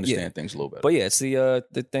because you understand things a little better. But yeah, it's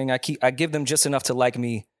the thing. I give them just enough to like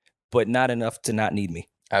me, but not enough to not need me.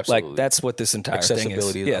 Absolutely, like that's what this entire thing is.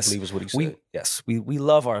 Accessibility, yes. I believe is what he said. We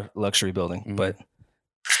love our luxury building, but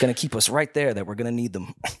it's gonna keep us right there that we're gonna need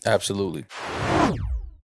them. Absolutely.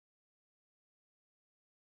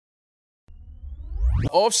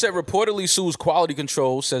 Offset reportedly sues Quality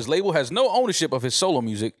Control, says label has no ownership of his solo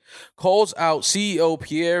music, calls out CEO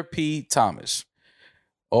Pierre P. Thomas.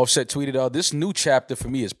 Offset tweeted out, "This new chapter for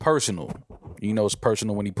me is personal." It's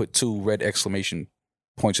personal when he put 2 red exclamation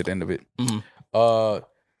points at the end of it.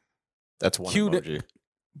 That's one emoji.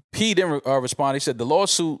 P didn't respond. He said, the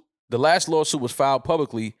last lawsuit was filed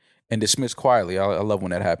publicly and dismissed quietly. I love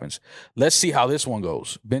when that happens. Let's see how this one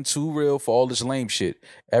goes. Been too real for all this lame shit.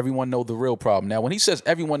 Everyone know the real problem. Now, when he says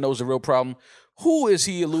everyone knows the real problem, who is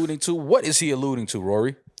he alluding to? What is he alluding to,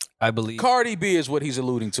 Rory? I believe Cardi B is what he's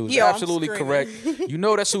alluding to. It's absolutely correct.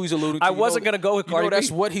 That's who he's alluding to. I wasn't going to go with Cardi B.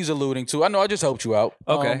 That's what he's alluding to. I know, I just helped you out.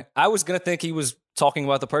 Okay. I was going to think he was talking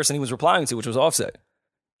about the person he was replying to, which was Offset.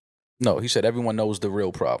 No, he said everyone knows the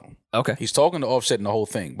real problem. Okay. He's talking to Offset in the whole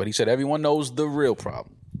thing, but he said everyone knows the real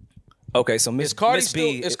problem. Okay, so Miss Cardi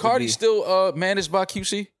still managed by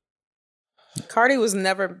QC? Cardi was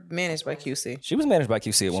never managed by QC. She was managed by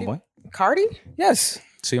QC at one point. Cardi? Yes.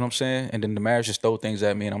 See what I'm saying? And then the marriage just throw things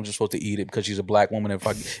at me, and I'm just supposed to eat it because she's a black woman. If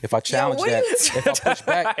I challenge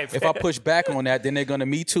if I push back on that, then they're gonna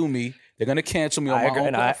Me Too me. They're gonna cancel me on my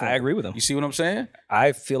own platform. I agree with them. You see what I'm saying?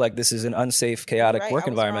 I feel like this is an unsafe, chaotic work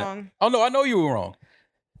environment. Wrong. Oh no, I know you were wrong.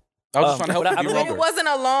 I was just trying to help you be wrong. It wasn't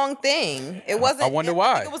a long thing. It wasn't. I wonder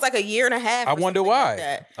why. I think it was like a year and a half. I wonder why.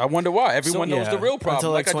 Like I wonder why. Everyone knows the real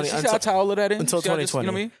problem. Until I tie all of that in until 2020. You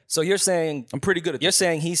know what I mean? So you're saying I'm pretty good at. You're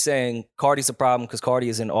saying he's saying Cardi's a problem because Cardi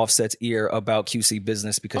is in Offset's ear about QC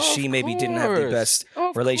business because she maybe didn't have the best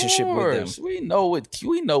relationship with them. We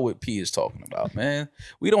know what P is talking about, man.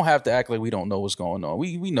 We don't have to act like we don't know what's going on.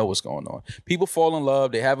 We know what's going on. People fall in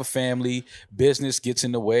love. They have a family. Business gets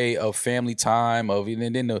in the way of family time.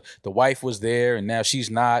 And then the wife was there, and now she's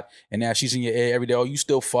not. And now she's in your ear every day. Oh, you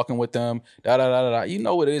still fucking with them? Da da da da. You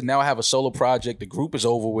know what it is. Now I have a solo project. The group is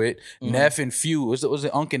over with. Neff and Few. Was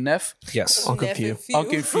it Unc and Neff? Yes, Unc and Few.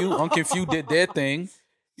 Unc and Few did their thing.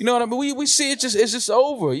 You know what I mean? We see it's just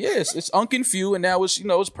over. Yes, it's Unc and Few, and now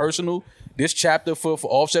it's personal. This chapter for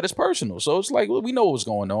Offset is personal, so it's like we know what's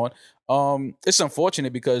going on. It's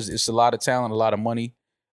unfortunate because it's a lot of talent, a lot of money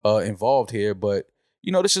involved here, but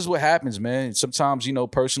this is what happens, man. Sometimes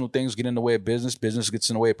personal things get in the way of business. Business gets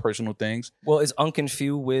in the way of personal things. Well, is Unc and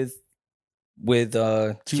Few with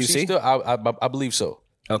QC? Still? I believe so.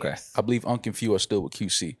 Okay, I believe Unc and Few are still with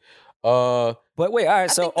QC. But wait, all right.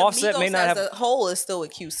 So Offset may not have a whole is still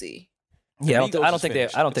with QC. Yeah, I don't think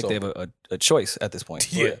they have a choice at this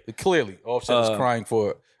point. Yeah, clearly Offset is crying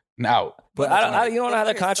for an out. But you don't know how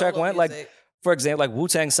that contract went. Music. Like, for example, like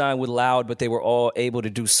Wu-Tang signed with Loud, but they were all able to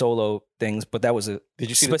do solo things. But that was a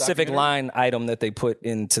specific line item that they put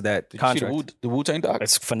into that contract. You see the Wu-Tang doc?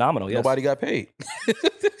 It's phenomenal. Yes. Nobody got paid.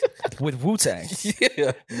 With Wu-Tang.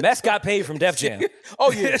 Yeah. Meth got paid from Def Jam.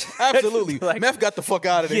 Oh, yeah, absolutely. Meth got the fuck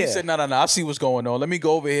out of there. Yeah. He said, no, I see what's going on. Let me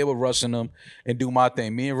go over here with Russ and them and do my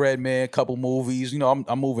thing. Me and Redman, couple movies. I'm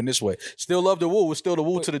moving this way. Still love the Wu. It's still the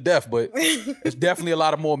Wu to the death, but it's definitely a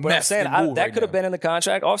lot of more meth. I'm saying that could have been in the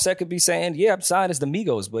contract. Offset could be saying, yeah, I'm signed as the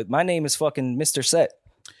Migos, but my name is fucking Mr. Set.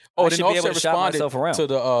 Oh, then Offset responded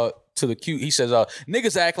to the Q. He says,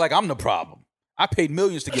 niggas act like I'm the problem. I paid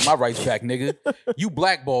millions to get my rights back, nigga. You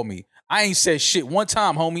blackball me. I ain't said shit one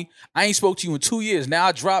time, homie. I ain't spoke to you in 2 years. Now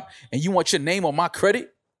I drop and you want your name on my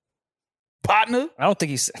credit? Partner? I don't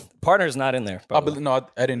think Partner's not in there. I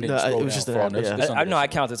didn't. It was just an ad, yeah. I know I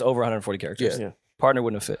count it's over 140 characters. Yeah. Partner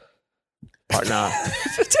wouldn't have fit. Partner.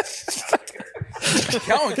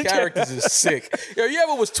 Counting characters is sick. Yo, you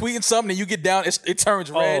ever was tweeting something and you get down, it turns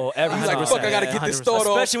red? Oh, every He's like, fuck, I gotta get this thought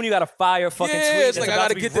off. Especially when you got a fire fucking tweet. It's like, I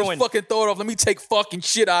gotta get this fucking thought off. Let me take fucking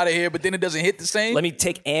shit out of here, but then it doesn't hit the same. Let me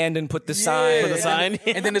take and put the sign. Put the sign.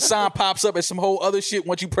 And then the sign pops up as some whole other shit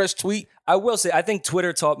once you press tweet. I will say, I think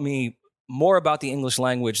Twitter taught me more about the English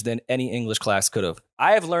language than any English class could have.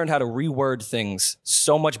 I have learned how to reword things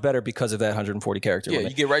so much better because of that 140 character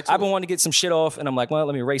limit. You get right to I've been wanting to get some shit off, and I'm like, well,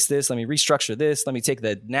 let me erase this, let me restructure this, let me take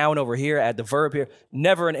the noun over here, add the verb here.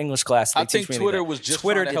 Never in English class. I think Twitter was just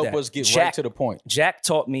trying to help us get right to the point. Jack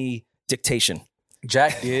taught me dictation.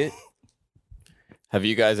 Jack did. Have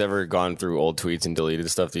you guys ever gone through old tweets and deleted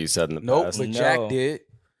stuff that you said in the past? But Jack did.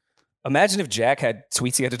 Imagine if Jack had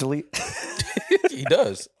tweets he had to delete. He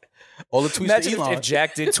does. All the tweets Imagine to Elon. if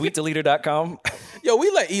Jack did tweetdeleter.com. Yo, we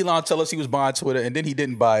let Elon tell us he was buying Twitter, and then he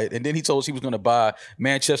didn't buy it. And then he told us he was going to buy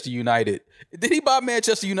Manchester United. Did he buy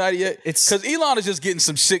Manchester United yet? Because Elon is just getting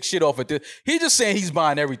some sick shit off at this. He's just saying he's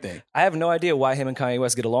buying everything. I have no idea why him and Kanye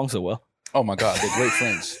West get along so well. Oh, my God. They're great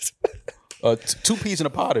friends. Two peas in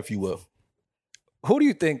a pod, if you will. Who do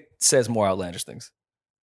you think says more outlandish things?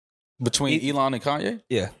 Between Elon and Kanye?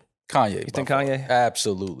 Yeah. Kanye. You think Kanye?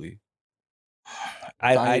 Absolutely.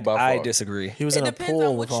 I disagree. He was in a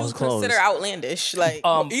pool with all his clothes. Consider outlandish, like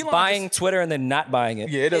buying Twitter and then not buying it.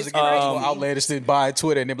 Yeah, it doesn't get more outlandish than buying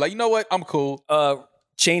Twitter and then be like, you know what, I'm cool.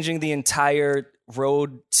 Changing the entire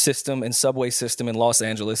road system and subway system in Los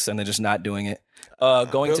Angeles and then just not doing it.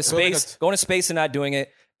 Going to space and not doing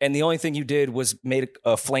it. And the only thing you did was made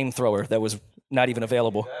a flamethrower that was not even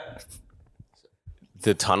available.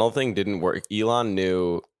 The tunnel thing didn't work. Elon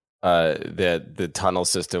knew that the tunnel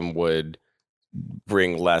system would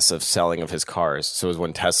bring less of selling of his cars. So it was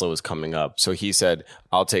when Tesla was coming up. So he said,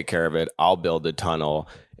 I'll take care of it. I'll build the tunnel.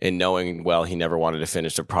 And knowing, well, he never wanted to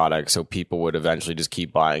finish the product. So people would eventually just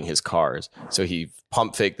keep buying his cars. So he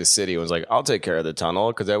pump faked the city and was like, I'll take care of the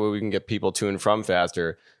tunnel because that way we can get people to and from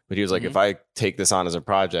faster. But he was like, if I take this on as a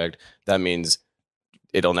project, that means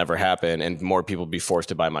it'll never happen. And more people be forced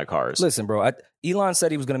to buy my cars. Listen, bro, Elon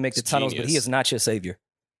said he was going to make the tunnels, but he is not your savior.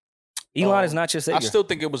 Elon is not your savior. I still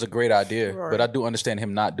think it was a great idea, but I do understand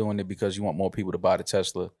him not doing it because you want more people to buy the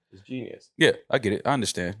Tesla. It's genius. Yeah, I get it. I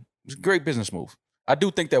understand. It's a great business move. I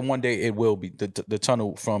do think that one day it will be the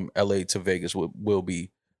tunnel from LA to Vegas will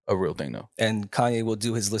be a real thing though. And Kanye will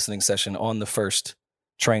do his listening session on the first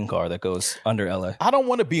train car that goes under LA. I don't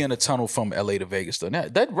want to be in a tunnel from LA to Vegas though. Now,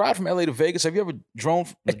 that ride from LA to Vegas, have you ever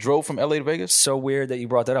drove from LA to Vegas? So weird that you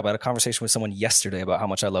brought that up. I had a conversation with someone yesterday about how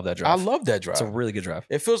much I love that drive. I love that drive. It's a really good drive.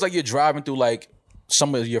 It feels like you're driving through like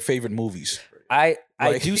some of your favorite movies.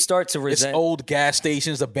 I do start to It's resent. old gas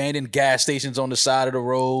stations, abandoned gas stations on the side of the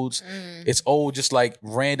roads. It's old, just like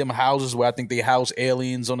random houses where I think they house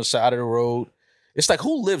aliens on the side of the road. It's like,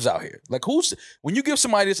 who lives out here? Like, when you give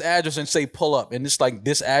somebody this address and say pull up, and it's like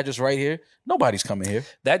this address right here, nobody's coming here.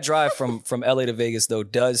 That drive from LA to Vegas, though,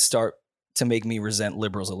 does start to make me resent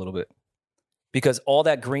liberals a little bit. Because all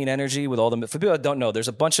that green energy with all the, for people that don't know, there's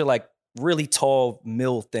a bunch of like really tall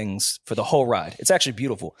mill things for the whole ride. It's actually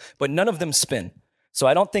beautiful, but none of them spin. So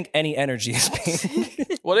I don't think any energy is being.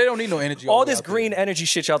 Well, they don't need no energy. All this green energy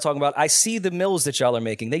shit y'all talking about, I see the mills that y'all are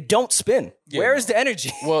making. They don't spin. Yeah, Where is the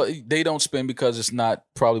energy? Well, they don't spin because it's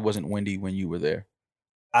probably wasn't windy when you were there.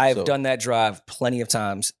 I've done that drive plenty of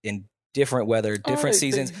times in different weather, different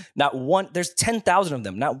seasons. Not one, there's 10,000 of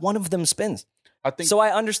them. Not one of them spins. I think so.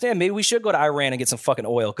 I understand. Maybe we should go to Iran and get some fucking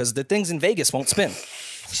oil because the things in Vegas won't spin.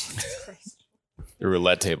 The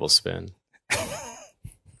roulette tables spin.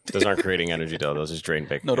 Those aren't creating energy though. Those just drain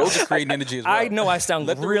big. No, those are creating energy as well. I know I sound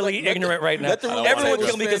really ignorant right now. Everyone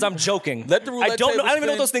kill me because I'm joking. Let the roulette I don't even know spin.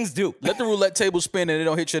 what those things do. Let the roulette table spin and it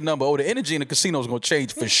don't hit your number. Oh, the energy in the casino is going to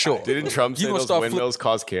change for sure. Didn't Trump say You gonna those start windmills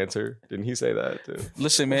cause cancer? Didn't he say that too?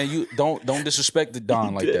 Listen, man, you don't disrespect the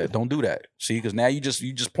Don like that. Don't do that. See, because now you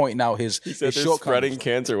just pointing out his He said they're shortcomings. spreading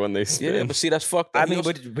cancer when they spin. Yeah, but see, that's fucked up. I mean,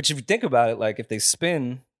 but if you think about it, like if they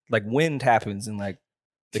spin, like wind happens and like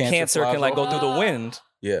the cancer flies can like off. go through the wind.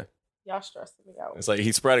 Yeah. Y'all stressing me out. It's like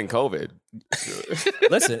he's spreading COVID.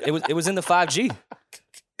 Listen, it was in the 5G.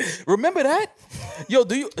 Remember that? Yo,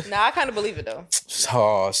 do you? Nah, I kind of believe it though.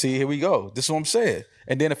 Oh, see, here we go. This is what I'm saying.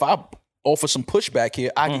 And then if I offer some pushback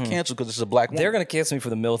here, I get canceled because it's a black woman. They're gonna cancel me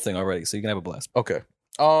for the mill thing already, so you can have a blast. Okay.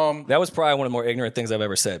 That was probably one of the more ignorant things I've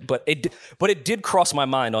ever said, but it did cross my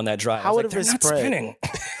mind on that drive. How I was would like, it they're not spread?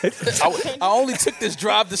 spinning. I only took this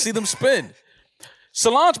drive to see them spin.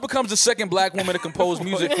 Solange becomes the second black woman to compose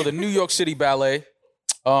music for the New York City Ballet.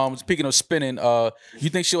 Speaking of spinning, you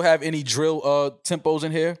think she'll have any drill tempos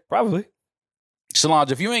in here? Probably.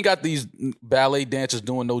 Solange, if you ain't got these ballet dancers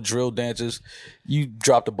doing no drill dances, you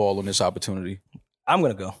dropped the ball on this opportunity. I'm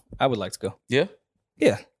gonna go. I would like to go. Yeah?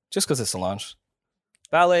 Yeah, just because it's Solange.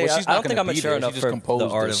 Ballet. Well, she's I not don't think gonna I'm be mature there. enough She for just composed the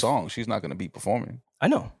art the of song. She's not going to be performing. I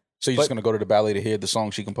know. So you're just going to go to the ballet to hear the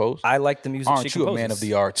song she composed? I like the music she Aren't you composes. a man of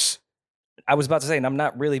the arts? I was about to say, and I'm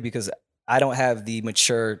not really because I don't have the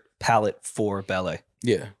mature palette for ballet.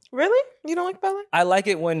 Yeah. Really? You don't like ballet? I like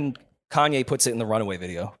it when Kanye puts it in the Runaway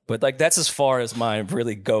video, but like that's as far as mine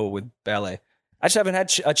really go with ballet. I just haven't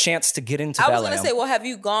had a chance to get into ballet. I was gonna say, well, have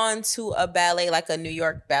you gone to a ballet like a New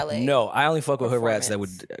York ballet? No, I only fuck with hood rats that would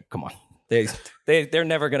come on. They're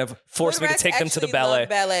never gonna force me to take them to the ballet. Love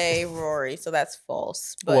ballet, Rory. So that's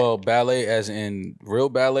false. But Well, ballet as in real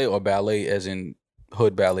ballet or ballet as in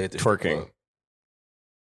hood ballet at the strip Twerking. club?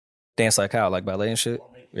 Dance like how, like ballet and shit.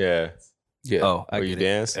 Yeah. Yeah. Oh, I Where you get it.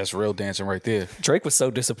 dance? That's real dancing right there. Drake was so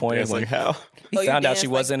disappointed Dance when like how? he Oh, you found out dance she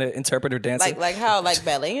like- wasn't an interpreter dancer. like how? Like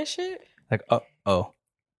ballet and shit? Like oh.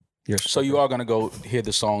 You're So you are going to go hear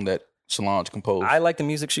the song that Solange composed. I like the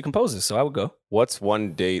music she composes, so I would go. What's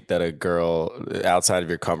one date that a girl outside of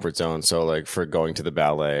your comfort zone? So, like for going to the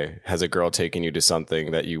ballet, has a girl taken you to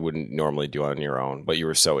something that you wouldn't normally do on your own, but you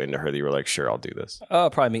were so into her that you were like, "Sure, I'll do this."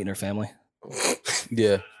 Probably meeting her family.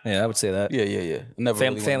 Yeah. Yeah, I would say that. Yeah. Never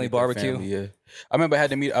Family really wanted to meet their barbecue? family, yeah. I remember I had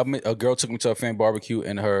to meet a girl took me to a family barbecue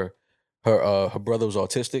and her brother was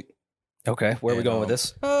autistic. Okay, where are we And, going with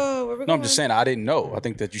this? Oh, where we No, I'm just saying I didn't know. I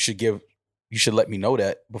think that you should let me know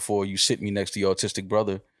that before you sit me next to your autistic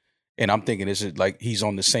brother. And I'm thinking, is it like he's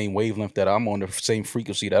on the same wavelength that I'm on, the same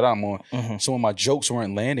frequency that I'm on? Mm-hmm. So when my jokes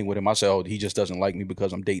weren't landing with him, I said, oh, he just doesn't like me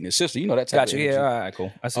because I'm dating his sister. You know, that type Gotcha. of Yeah, energy. all right,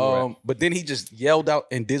 cool. I see. where we're at. But then he just yelled out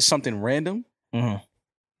and did something random. Mhm.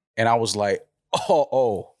 And I was like,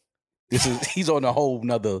 he's on a whole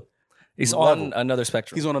nother He's level. on another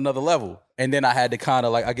spectrum. He's on another level. And then I had to kind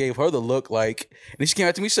of like, I gave her the look like, and then she came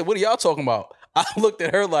up to me and said, what are y'all talking about? I looked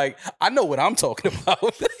at her like, I know what I'm talking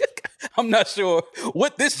about. I'm not sure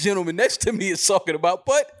what this gentleman next to me is talking about,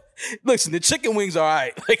 but listen, the chicken wings are all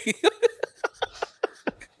right.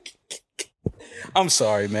 I'm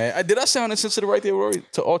sorry, man. Did I sound insensitive right there, Rory?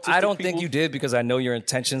 To autistic I don't people? think you did because I know your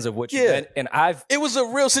intentions of what you Yeah. meant, and I've. It was a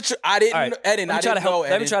real situation. I didn't, All right, Eden, let me I try to didn't help. know, Let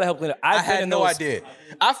me Eden. try to help. Lena. I I've been had in no those, idea.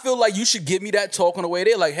 I feel like you should give me that talk on the way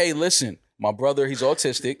there. Like, hey, listen, my brother, he's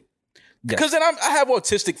autistic. Because then I have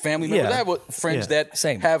autistic family members. Yeah. I have friends Yeah. that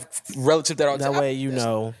Same. have relatives that are That autistic. way you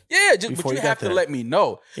know. Yeah, but before you you have get to there. let me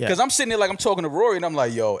know. Yeah. Because I'm sitting there like I'm talking to Rory and I'm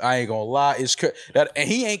like, yo, I ain't gonna lie. It's and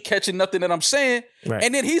he ain't catching nothing that I'm saying. Right.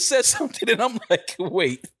 And then he says something and I'm like,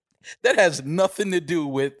 wait. that has nothing to do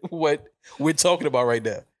with what we're talking about right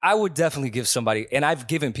now. I would definitely give somebody, and I've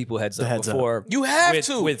given people heads up before. You have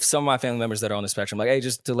with some of my family members that are on the spectrum. Like, hey,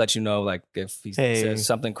 just to let you know, like if he says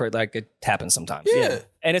something crazy, like it happens sometimes. Yeah,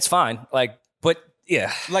 and it's fine. Like, but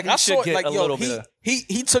yeah, like I saw, like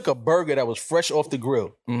he took a burger that was fresh off the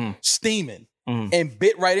grill, steaming, and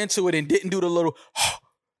bit right into it and didn't do the little.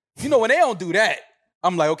 You know when they don't do that.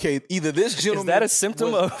 I'm like, okay, either this gentleman... Is that a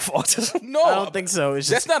symptom of autism? No. I don't think so. It's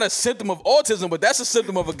just... That's not a symptom of autism, but that's a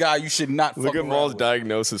symptom of a guy you should not Look at Maul's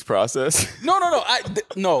diagnosis process.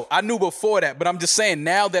 No. I knew before that, but I'm just saying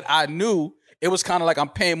now that I knew, it was kind of like I'm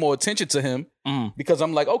paying more attention to him because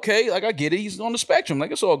I'm like, okay, like I get it. He's on the spectrum. Like,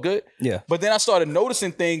 it's all good. Yeah. But then I started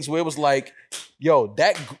noticing things where it was like, yo,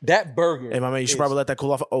 that burger... Hey, my man, you should probably let that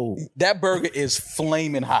cool off. Oh. That burger is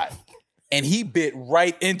flaming hot. And he bit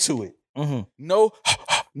right into it. No,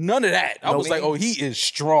 none of that. I was like, oh, he is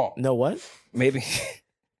strong. No what? Maybe.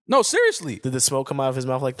 No, seriously. Did the smoke come out of his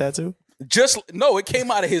mouth like that too? No, it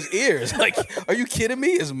came out of his ears. Like, are you kidding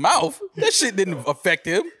me? His mouth? That shit didn't affect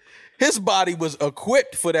him. His body was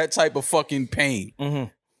equipped for that type of fucking pain.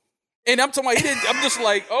 And I'm talking about, he didn't, I'm just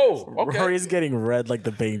like, oh, okay. Rory's getting red like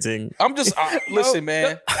the painting. I'm just, listen,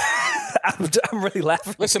 man. I'm really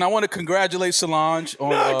laughing. Listen, I want to congratulate Solange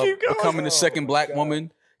on becoming the second black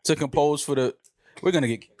woman to compose for the. We're gonna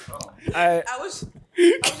get. I was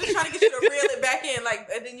just trying to get you to reel it back in, like,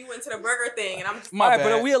 and then you went to the burger thing, and I'm just. All right,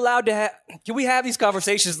 but are we allowed to have? Can we have these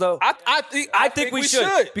conversations though? I think we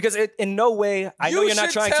should because in no way I know you're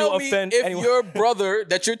not trying to offend if anyone. Your brother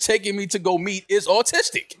that you're taking me to go meet is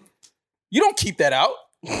autistic. You don't keep that out.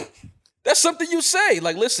 That's something you say.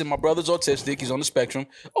 Like, listen, my brother's autistic. He's on the spectrum.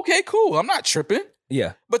 Okay, cool. I'm not tripping.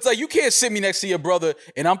 Yeah. But it's like, you can't sit me next to your brother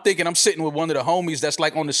and I'm thinking I'm sitting with one of the homies that's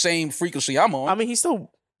like on the same frequency I'm on. I mean, he's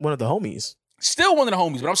still one of the homies. Still one of the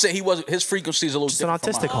homies, but I'm saying his frequency is a little just different.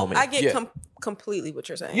 An autistic homie. I get completely what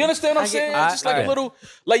you're saying. You understand what I'm saying? It's just like a little,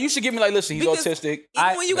 like you should give me like, listen, he's because autistic.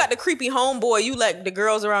 Even when you got the creepy homeboy, you let the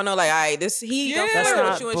girls around know, like, all right, this he don't that's flirt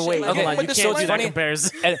not. with you and But shit. wait, like hold that. on, you can't do that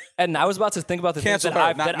comparison. And I was about to think about the things Cancel that her,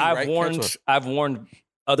 I've me, right? I've warned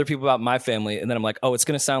other people about my family, and then I'm like, oh, it's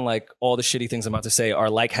gonna sound like all the shitty things I'm about to say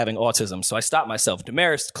are like having autism. So I stopped myself.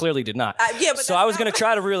 Damaris clearly did not. Yeah, but so I was gonna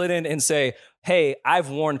try to reel it in and say, hey, I've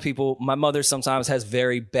warned people. My mother sometimes has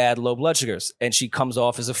very bad low blood sugars, and she comes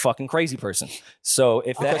off as a fucking crazy person. So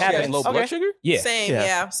if that Because she has happens, low blood sugar?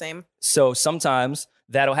 yeah, Same. So sometimes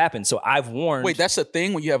that'll happen. So I've warned. Wait, that's the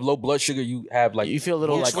thing. When you have low blood sugar, you have like You feel a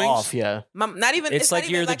little mood like swings? off, yeah. Not even. It's like not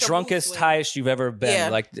you're even the like a mood drunkest, swing. highest you've ever been. Yeah.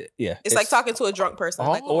 Like, yeah, It's like talking to a drunk person,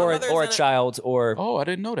 like, oh, my mother's or a in child, or Oh, I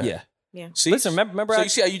didn't know that. yeah. Yeah. See, Listen, remember. So you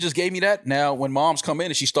see how you just gave me that? Now, when moms come in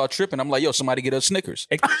and she start tripping, I'm like, yo, somebody get her Snickers.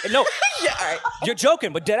 No, Yeah, all right. you're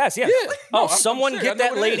joking, but dead ass, yeah. Yeah. No, I'm someone serious. I get know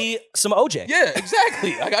that what it lady some OJ. Yeah,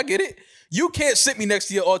 exactly. Like, I get it. You can't sit me next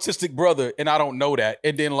to your autistic brother and I don't know that.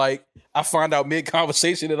 And then, like, I find out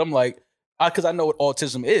mid-conversation and I'm like, because I know what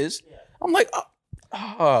autism is. I'm like,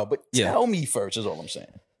 but tell me first is all I'm saying.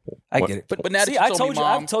 I get it. But now see, that you told me,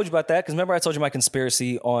 Mom, I've told you about that because remember I told you my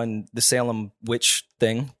conspiracy on the Salem witch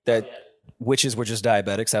thing that witches were just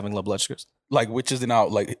diabetics having low blood sugars. like witches in our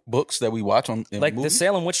like books that we watch on in Like movies? the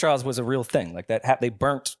Salem witch trials was a real thing. Like that, they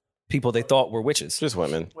burnt people they thought were witches. Just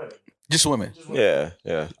women. Just women. Yeah,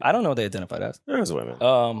 yeah. I don't know what they identified as. There's women. Um,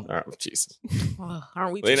 All right, Jesus.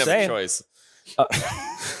 Aren't we They just didn't have saying. a choice.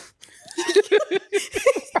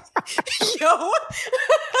 yo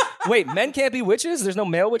wait, men can't be witches? There's no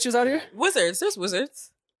male witches out here? wizards? There's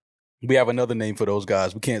wizards. We have another name for those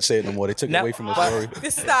guys. We can't say it no more. They took it Now- away from the story.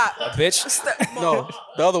 Just stop. Bitch. Stop. No,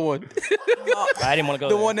 the other one. I didn't want to go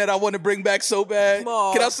The there. one that I want to bring back so bad.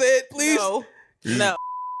 Mom. Can I say it, please? No.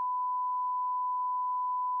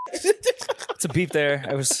 It's a beep there.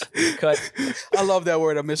 I was cut. I love that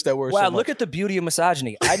word. I miss that word Wow, so much. look at the beauty of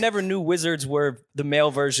misogyny. I never knew wizards were the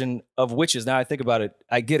male version of witches. Now I think about it,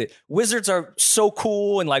 I get it. Wizards are so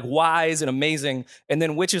cool and like wise and amazing, and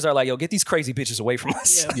then witches are like, yo, get these crazy bitches away from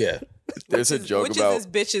us. Yeah. There's a joke Witches about is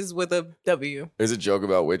bitches with a W. There's a joke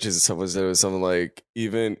about witches. Someone said it was something like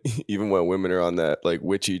even when women are on that like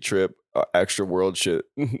witchy trip, extra world shit,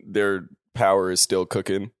 their power is still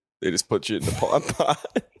cooking. They just put shit in the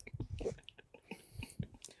pot.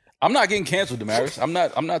 I'm not getting canceled, Damaris. I'm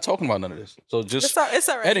not talking about none of this. So just It's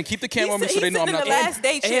all right. Eden, keep the camera on me so they know I'm not in the last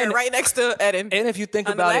day chair And- right next to Eden. And if you think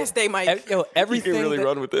On the about last it, day, Mike. You everything can really that-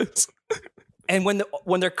 run with this. and when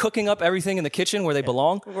they're cooking up everything in the kitchen where they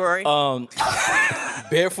belong, Rory.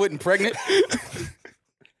 barefoot and pregnant.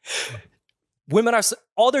 women are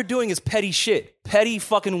all they're doing is petty shit, petty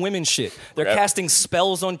fucking women shit. They're Yeah. casting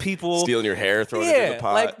spells on people. Stealing your hair, throwing it in Yeah, the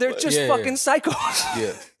pot. like they're just Yeah, fucking yeah. psychos.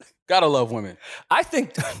 Yeah. Gotta love women. I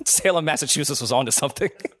think Salem, Massachusetts was onto something.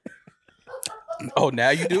 Oh,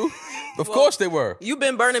 now you do? Of course they were. You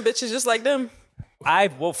been burning bitches just like them.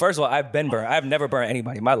 First of all, I've been burned. I've never burned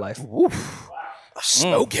anybody in my life.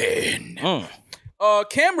 Smoking.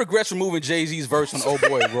 Cam regrets removing Jay-Z's verse on Oh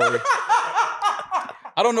Boy, Rory.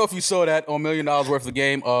 I don't know if you saw that on $1 Million Worth of the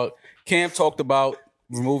Game. Cam talked about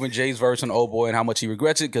removing Jay's verse on Oh Boy and how much he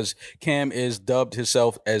regrets it because Cam is dubbed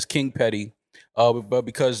himself as King Petty. But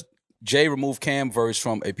because Jay removed Cam verse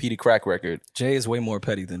from a Petey Crack record. Jay is way more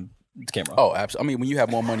petty than Cameron. Oh, absolutely. I mean, when you have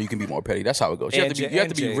more money, you can be more petty. That's how it goes. You have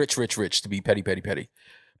to be rich to be petty.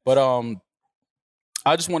 But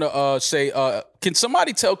I just want to say, can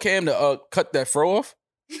somebody tell Cam to cut that fro off?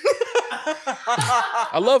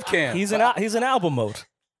 I love Cam. He's in album mode.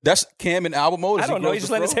 That's Cam in album mode. I don't know. He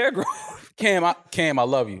just let his hair grow. Cam, I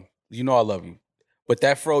love you. You know I love you. But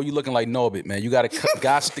that fro, you looking like Norbit, man. You got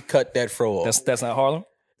to cut that fro off. That's not Harlem.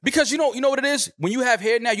 Because you know what it is? When you have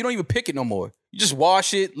hair now, you don't even pick it no more. You just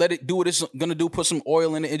wash it, let it do what it's gonna do, put some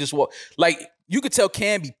oil in it, and just walk. Like, you could tell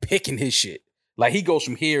Cam be picking his shit. Like, he goes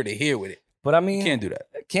from here to here with it. But I mean, you can't do that.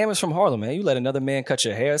 Cam is from Harlem, man. You let another man cut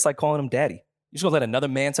your hair, it's like calling him daddy. You just gonna let another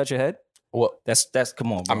man touch your head? Well, that's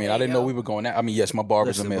come on, bro. I mean, I didn't know we were going that. I mean, yes, my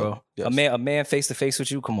barber's a male. Bro. Yes. A man face to face with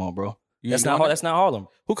you, come on, bro. That's not Harlem.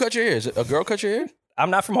 Who cut your hair? Is it a girl cut your hair? I'm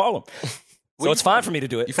not from Harlem. So it's fine for me to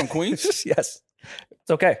do it. You from Queens? Yes. It's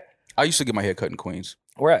okay. I used to get my hair cut in Queens.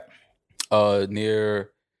 Where at? Near,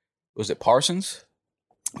 was it Parsons?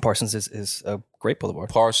 Parsons is a great boulevard.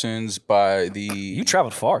 Parsons by the... You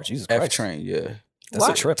traveled far, Jesus Christ. F-train, yeah. That's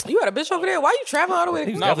a trip. You got a bitch over there? Why you travel all the way?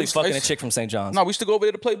 He was definitely fucking a chick from St. John's. No, we used to go over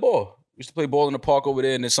there to play ball. We used to play ball in the park over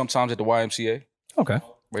there and then sometimes at the YMCA. Okay.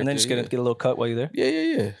 And then just get a little cut while you're there?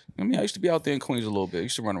 Yeah. I mean, I used to be out there in Queens a little bit. I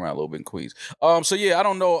used to run around a little bit in Queens. So yeah, I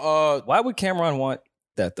don't know. Why would Cameron want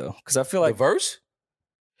that though? Because I feel like... The verse?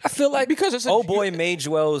 I feel like because it's Oh Boy made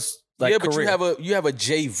Joel's career. But you have a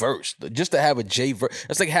J verse. Just to have a J verse,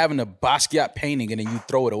 it's like having a Basquiat painting and then you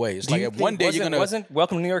throw it away. It's like one day you're gonna... Wasn't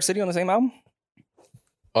Welcome to New York City on the same album?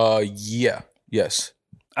 Yeah. Yes.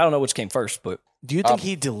 I don't know which came first, but... Do you think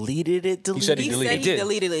he deleted it? He said he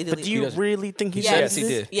deleted it. But do you really think he Yes, he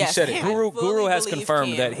did. Yes. He said it. Guru has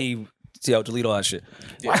confirmed that he delete all that shit.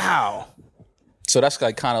 Yeah. Wow. So that's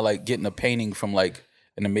like kind of like getting a painting from like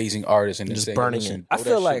an amazing artist and just saying, burning listen, it. I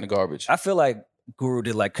feel like in the garbage. I feel like Guru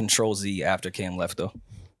did like Control Z after Cam left though.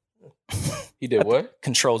 He did what?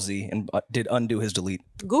 Control Z and did undo his delete.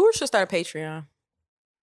 Guru should start a Patreon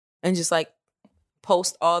and just like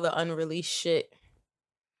post all the unreleased shit.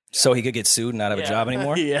 So he could get sued and not have a job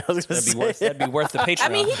anymore? Yeah, I was gonna that'd be worth the Patreon. I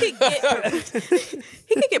mean, he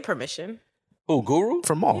could get permission Who, Guru?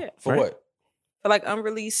 From all. Yeah. For what? for like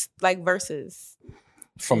unreleased like verses.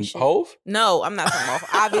 From Hove? No, I'm not from Hove.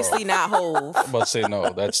 Obviously not Hove. I'm about to say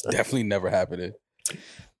no. That's definitely never happening.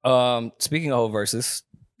 Speaking of Hove verses,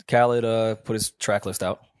 Khaled put his track list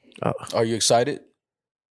out. Are you excited?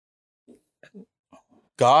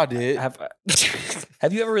 God did.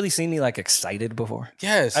 Have you ever really seen me like excited before?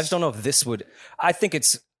 Yes. I just don't know if this would. I think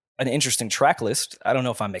it's an interesting track list. I don't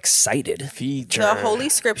know if I'm excited. Feature. The Holy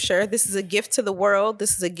Scripture. This is a gift to the world.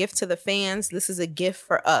 This is a gift to the fans. This is a gift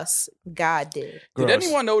for us. God did. Did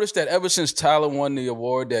anyone notice that ever since Tyler won the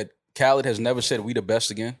award that Khaled has never said we the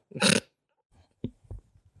best again?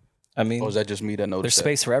 I mean, or is that just me that noticed there's that?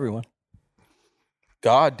 space for everyone.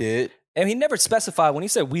 God did. And he never specified when he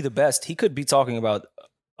said we the best, he could be talking about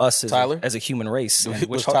us as a human race.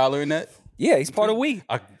 Was Tyler in that? Yeah, he's part of we.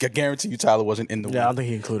 I guarantee you Tyler wasn't in the Yeah, I don't think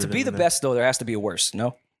he included To be the best, though, there has to be a worst,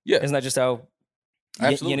 no? Yeah. Isn't that just how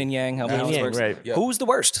yin and yang, how many works? Right. Yeah. Who's the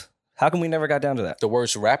worst? How come we never got down to that? The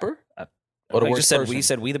worst rapper? Or the I worst just said person? we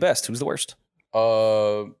said we the best. Who's the worst?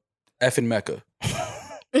 Effing Mecca.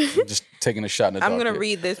 Just taking a shot in the dark. I'm gonna here.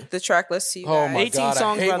 read the track list to you. Oh guys. my 18 God!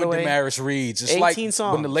 songs, I hate by the when way. Damaris reads. It's 18 like when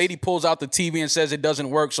songs. the lady pulls out the TV and says it doesn't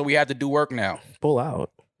work, so we have to do work now. Pull out.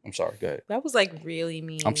 I'm sorry. Go ahead. That was like really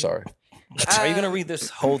mean. I'm sorry. Are you going to read this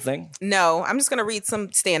whole thing? No, I'm just gonna read some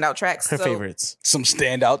standout tracks. Her So, favorites. Some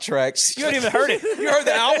standout tracks. You haven't even heard it. You heard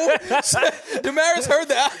the album? Damaris heard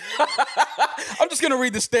the album. I'm just gonna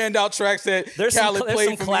read the standout tracks that There's Khaled played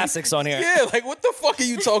some for classics me. on here. Yeah, like what the fuck are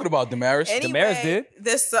you talking about, Damaris? Anyway, Damaris did.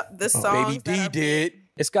 This song. Baby D did.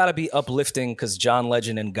 It's got to be uplifting because John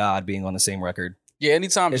Legend and God being on the same record. Yeah,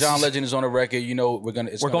 anytime It's- John Legend is on a record, you know we're going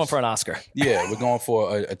for an Oscar. Yeah, we're going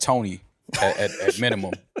for a Tony at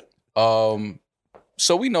minimum.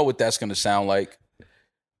 So we know what that's going to sound like.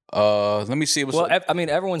 Let me see what's up. I mean,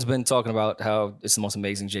 everyone's been talking about how it's the most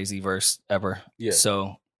amazing Jay-Z verse ever. Yeah.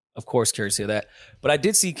 So, of course, curious to hear that. But I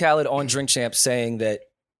did see Khaled on Drink Champ saying that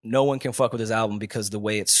no one can fuck with his album because the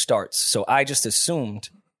way it starts. So I just assumed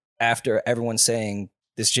after everyone saying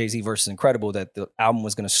this Jay-Z verse is incredible that the album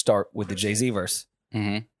was going to start with the Jay-Z verse.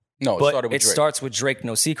 Mm-hmm. No, but it starts with Drake,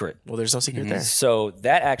 No Secret. Well, there's no secret there. So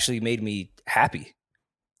that actually made me happy.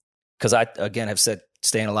 Because I, again, have said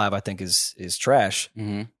Staying Alive, I think, is trash.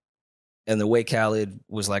 Mm-hmm. And the way Khaled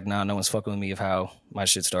was like, nah, no one's fucking with me of how my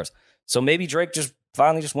shit starts. So maybe Drake just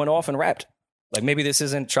finally just went off and rapped. Like maybe this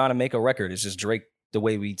isn't trying to make a record. It's just Drake the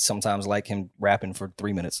way we sometimes like him rapping for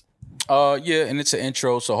 3 minutes. Yeah, and it's an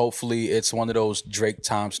intro, so hopefully it's one of those Drake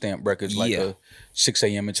timestamp records, like a 6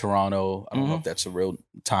 a.m. in Toronto. I don't know if that's a real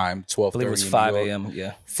time. 12:30. I believe it was 5 a.m.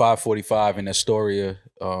 Yeah, 5:45 in Astoria.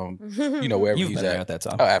 You know, wherever You've he's been there at that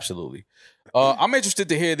time. Oh, absolutely. I'm interested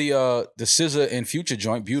to hear the SZA and Future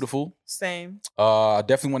joint. Beautiful. Same. I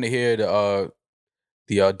definitely want to hear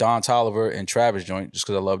the Don Toliver and Travis joint, just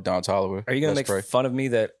because I love Don Toliver. Are you gonna make fun of me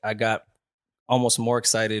that I got almost more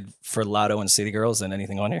excited for Lotto and City Girls than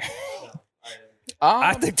anything on here?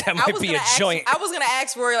 I think that might be a joint. I was gonna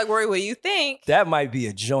ask Rory, like, Rory, what do you think? That might be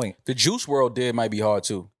a joint. The Juice WRLD did might be hard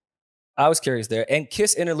too. I was curious there. And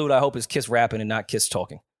Kiss interlude, I hope is Kiss rapping and not Kiss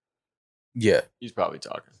talking. Yeah, he's probably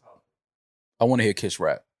talking. I want to hear Kiss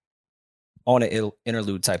rap on an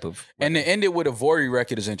interlude type of record. And to end it with a Vori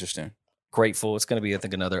record is interesting. Grateful. It's going to be, I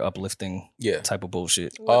think, another uplifting type of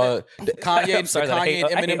bullshit. The Kanye, and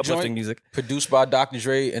Eminem joint music produced by Dr.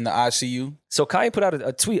 Dre and the ICU. So Kanye put out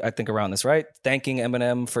a tweet, I think, around this, right? Thanking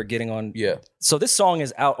Eminem for getting on. Yeah. So this song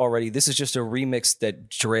is out already. This is just a remix that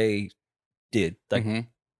Dre did. Like,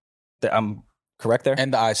 that I'm correct there?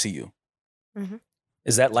 And the ICU. Mm-hmm.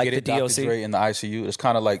 Is that like the DOC? Dr. Dre and the ICU. It's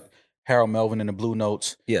kind of like Harold Melvin and the Blue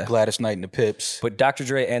Notes. Yeah. Gladys Knight and the Pips. But Dr.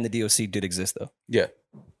 Dre and the DOC did exist, though. Yeah.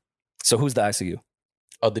 So who's the ICU?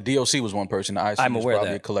 The DOC was one person. The ICU I'm aware was probably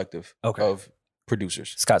of that. a collective of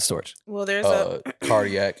producers. Scott Storch. Well, there's a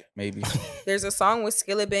Cardiac, maybe. There's a song with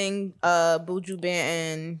Skillet Bang, Buju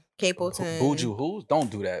Banton, Capleton. Buju who? Don't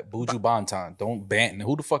do that. Buju Banton. Don't Banton.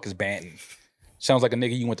 Who the fuck is Banton? Sounds like a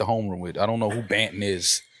nigga you went to homeroom with. I don't know who Banton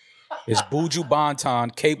is. It's Buju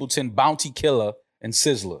Banton, Capleton, Bounty Killer, and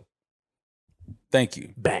Sizzler. Thank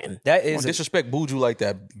you. Banton. That is don't disrespect Buju like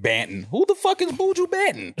that. Banton. Who the fuck is Buju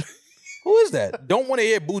Banton? Who is that? Don't want to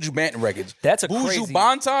hear Buju Banton records. That's a Buju crazy...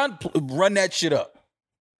 Banton, run that shit up.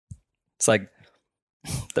 It's like,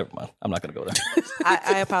 never mind. I'm not going to go there.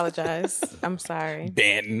 I apologize. I'm sorry.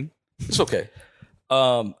 Banton. It's okay.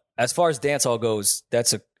 As far as dancehall goes,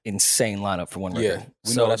 that's an insane lineup for one record. Yeah.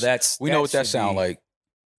 We know what that sound like.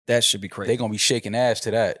 That should be crazy. They're going to be shaking ass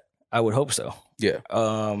to that. I would hope so. Yeah.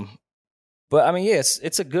 But I mean, yeah,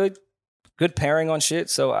 it's a good pairing on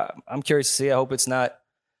shit. So I'm curious to see. I hope it's not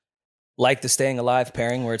like the Staying Alive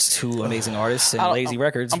pairing where it's two amazing artists and lazy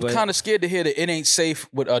records. I'm kind of scared to hear that It Ain't Safe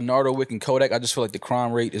with Nardo Wick and Kodak. I just feel like the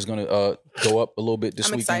crime rate is going to go up a little bit this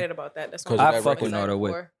weekend. I'm excited about that. That's I fuck with Nardo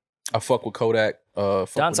Wick. I fuck with Kodak. Don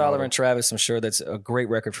Toliver and Travis, I'm sure that's a great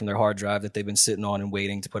record from their hard drive that they've been sitting on and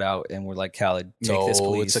waiting to put out. And we're like, Khaled, take this,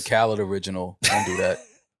 please. It's a Khaled original. Don't do that.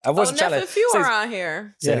 I wasn't trying to. Neff and Few are on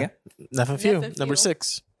here. Yeah. Neff and Few, number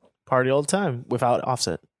 6. Party all the time without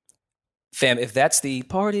Offset. Fam, if that's the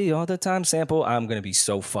party all the time sample, I'm going to be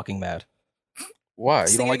so fucking mad. Why?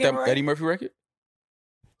 You don't like that Eddie Murphy record?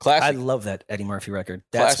 Classic. I love that Eddie Murphy record.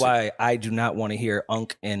 That's why I do not want to hear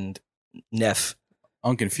Unk and Neff.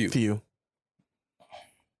 Unk and Few.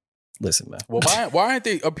 Listen, man. Well, why aren't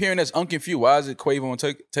they appearing as Unk and Few? Why is it Quavo and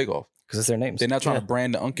Takeoff? Because it's their names. They're not trying to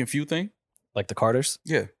brand the Unk and Few thing? Like the Carters?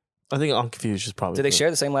 Yeah. I think Unk and Few is just probably... Do they share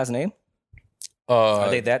the same last name? Are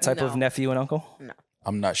they that type of nephew and uncle? No.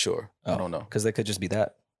 I'm not sure. I don't know. Because they could just be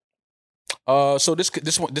that. So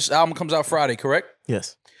this album comes out Friday, correct?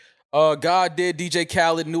 Yes. God Did, DJ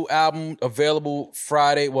Khaled, new album available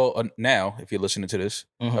Friday. Well, now, if you're listening to this.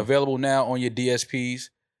 Available now on your DSPs.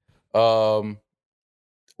 Well,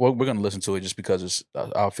 we're going to listen to it just because it's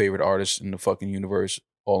our favorite artist in the fucking universe,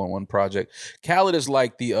 all in one project. Khaled is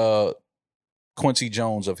like the Quincy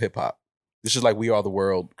Jones of hip hop. This is like We Are the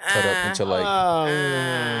World cut up into like...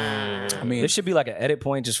 I mean... This should be like an edit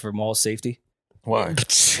point just for mall safety. Why?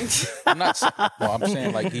 I'm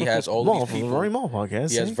saying like he has all of these people. Rory Mall podcast.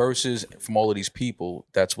 He has verses from all of these people.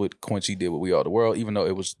 That's what Quincy did with We Are the World, even though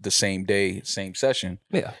it was the same day, same session.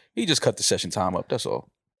 Yeah. He just cut the session time up. That's all.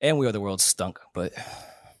 And We Are the World stunk, but...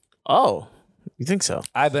 Oh, you think so?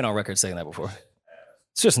 I've been on record saying that before.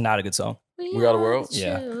 It's just not a good song. We Are the World?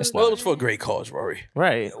 Yeah. Well, it was for a great cause, Rory.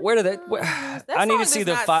 Right. Where did that... I need to see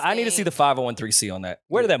the 501(c) on that.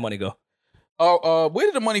 Where did that money go? Where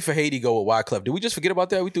did the money for Haiti go with Wyclef? Did we just forget about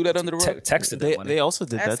that? We threw that under the rug? Texted that money. They also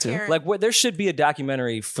did that too. Like, there should be a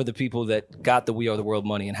documentary for the people that got the We Are the World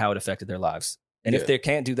money and how it affected their lives. And if they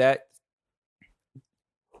can't do that,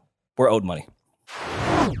 we're owed money.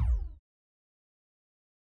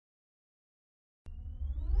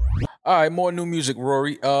 All right, more new music,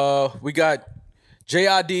 Rory. We got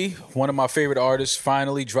JID, one of my favorite artists,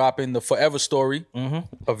 finally dropping the Forever Story.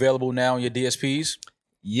 Available now on your DSPs.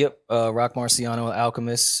 Yep. Rock Marciano,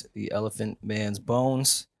 Alchemist, The Elephant Man's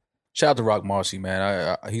Bones. Shout out to Rock Marcy,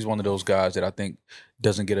 man. He's one of those guys that I think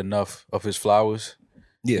doesn't get enough of his flowers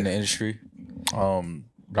in the industry. But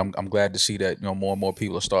I'm glad to see that more and more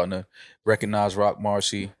people are starting to recognize Rock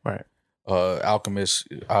Marcy. Right. Alchemist,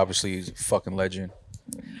 obviously, is a fucking legend.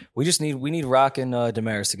 We need Rock and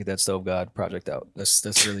Damaris to get that Stove God project out.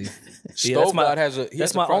 That's really Stove God has a.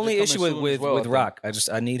 That's my only issue with Rock.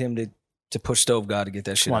 I need him to push Stove God to get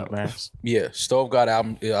that shit out. Yeah, Stove God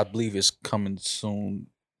album, I believe, is coming soon.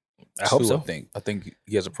 I hope so. I think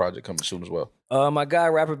he has a project coming soon as well. My guy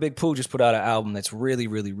rapper Big Pooh just put out an album that's really,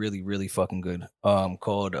 really, really, really fucking good.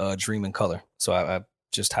 Called Dream in Color. So I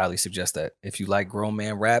just highly suggest that if you like grown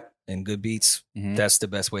man rap and good beats, that's the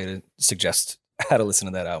best way to suggest how to listen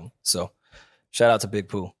to that album. So shout out to Big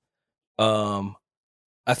Pooh. I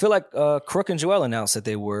feel like Crook and Joel announced that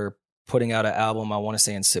they were putting out an album, I want to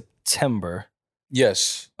say in September.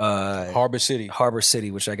 Yes. Harbor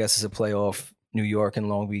City, which I guess is a play off New York and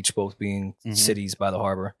Long Beach, both being cities by the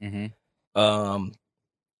harbor.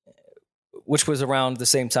 Which was around the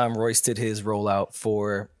same time Royce did his rollout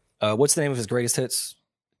for what's the name of his greatest hits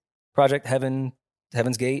project? Heaven's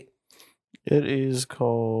Gate. It is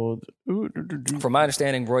called. From my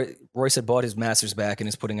understanding, Royce had bought his masters back and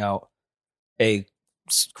is putting out a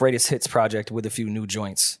greatest hits project with a few new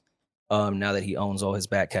joints. Now that he owns all his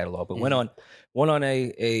back catalog, but went on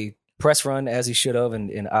a press run as he should have,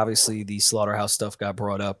 and obviously the Slaughterhouse stuff got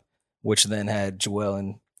brought up, which then had Joel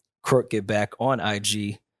and Crook get back on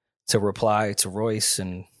IG to reply to Royce,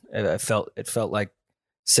 and it felt like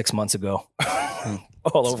 6 months ago,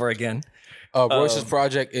 all over again. Royce's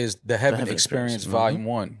project is the Heaven Experience Volume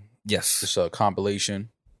 1. Yes, it's a compilation.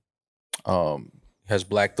 Has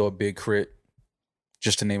Black Thought, Big Crit,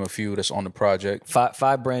 just to name a few that's on the project.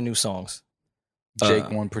 Five brand new songs.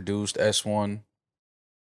 Jake one produced, S1.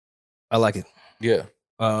 I like it. Yeah.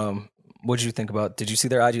 What did you think about? Did you see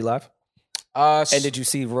their IG live? And did you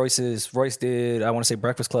see Royce did, I want to say,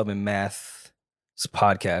 Breakfast Club and Math's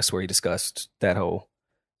podcast where he discussed that whole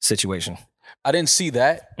situation? I didn't see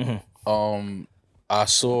that. I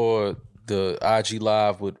saw the IG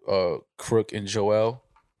live with Crook and Joel.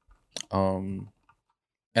 And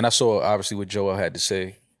I saw obviously what Joel had to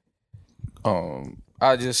say.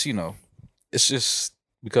 I just, it's just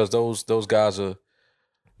because those guys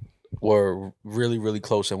were really, really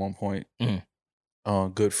close at one point.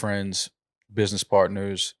 Good friends, business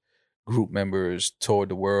partners, group members, toured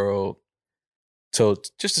the world. So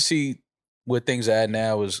just to see where things are at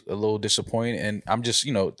now is a little disappointing. And I'm just,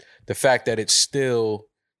 the fact that it's still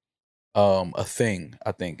a thing,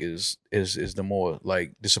 I think is the more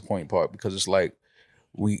like disappointing part, because it's like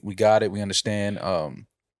we got it, we understand.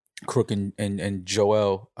 Crook and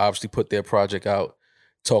Joel obviously put their project out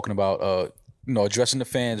talking about addressing the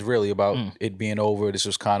fans really about it being over. This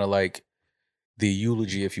was kind of like the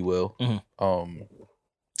eulogy, if you will.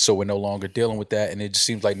 So we're no longer dealing with that, and it just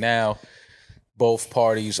seems like now both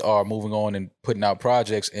parties are moving on and putting out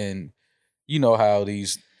projects, and you know how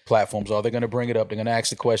these platforms are. They're going to bring it up, they're going to ask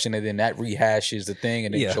the question, and then that rehashes the thing,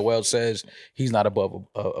 and then Joel says he's not above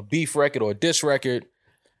a beef record or a diss record.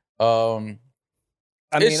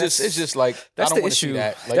 It's just like that's I don't the issue. See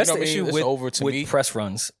that. Like, that's you know the issue it's with, over to with me. Press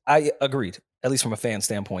runs. I agreed, at least from a fan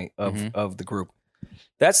standpoint of the group.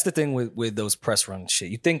 That's the thing with those press run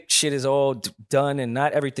shit. You think shit is all done and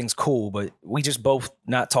not everything's cool, but we just both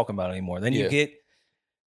not talking about it anymore. Then you get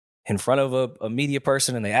in front of a media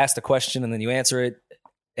person and they ask the question and then you answer it,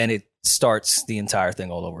 and it starts the entire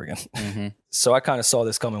thing all over again. So I kind of saw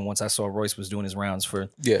this coming once I saw Royce was doing his rounds for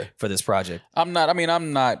this project. I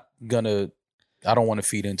don't want to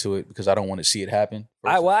feed into it because I don't want to see it happen.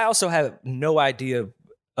 I also have no idea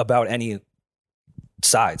about any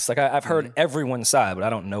sides. Like I've heard everyone's side, but I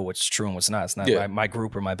don't know what's true and what's not. It's not my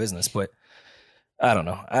group or my business, but I don't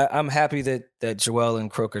know. I'm happy that Joel and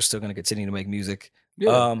Crook are still going to continue to make music.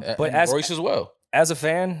 But as Royce as well. As a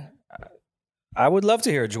fan, I would love to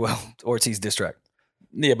hear a Joel Ortiz diss track.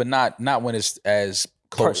 Yeah, but not when it's as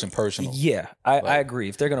close and personal. Yeah, I agree.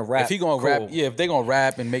 If they're gonna rap, if he gonna rap, if they're gonna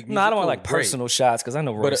rap and make music, I don't want like personal shots because I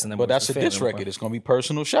know Royce and them. But that's a diss record. It's gonna be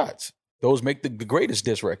personal shots. Those make the greatest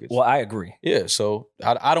diss records. Well, I agree. Yeah, so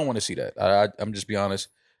I don't want to see that. I'm just be honest.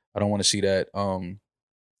 I don't want to see that.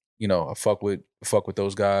 I fuck with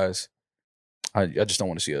those guys. I just don't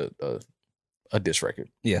want to see a diss record.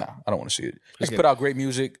 Yeah, nah, I don't want to see it. Just put out great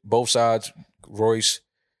music, both sides. Royce,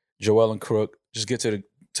 Joel, and Crook. Just get to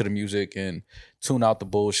the music and tune out the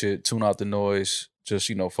bullshit, tune out the noise.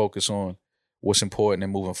 Just, focus on what's important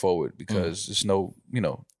and moving forward, because there's no,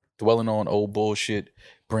 dwelling on old bullshit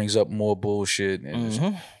brings up more bullshit,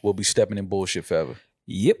 and we'll be stepping in bullshit forever.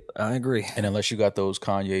 Yep, I agree. And unless you got those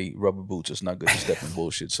Kanye rubber boots, it's not good to step in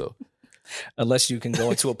bullshit. So unless you can go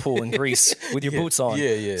into a pool in Greece with your boots on. Yeah.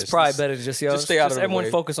 It's probably better to just stay out of the everyone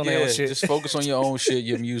way. focus on their own shit. Just focus on your own shit,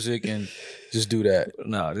 your music, and just do that.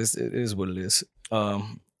 No, it is what it is.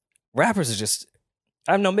 Rappers are just,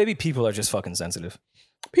 I don't know, maybe people are just fucking sensitive.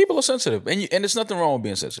 People are sensitive, and there's nothing wrong with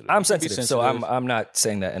being sensitive. I'm sensitive, so I'm not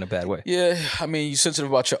saying that in a bad way. Yeah, I mean, you're sensitive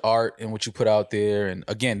about your art and what you put out there, and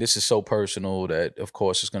again, this is so personal that, of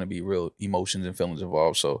course, it's going to be real emotions and feelings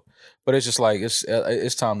involved. So, but it's just like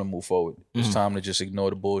it's time to move forward. It's time to just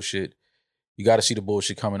ignore the bullshit. You got to see the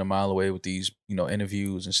bullshit coming a mile away with these,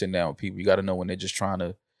 interviews and sitting down with people. You got to know when they're just trying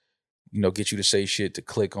to, get you to say shit to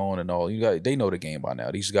click on and all. They know the game by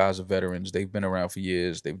now. These guys are veterans. They've been around for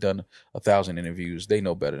years. They've done 1,000 interviews. They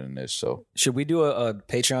know better than this. So, should we do a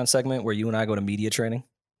Patreon segment where you and I go to media training?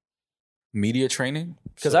 Media training?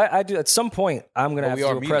 Because I do at some point. I'm gonna have to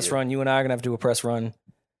do a press run. You and I are gonna have to do a press run.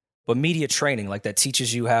 But media training, like that,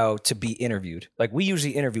 teaches you how to be interviewed. Like we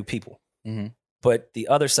usually interview people, but the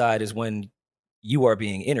other side is when you are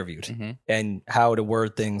being interviewed and how to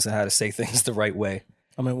word things and how to say things the right way.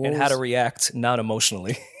 I mean, and how to react not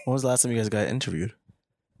emotionally. When was the last time you guys got interviewed?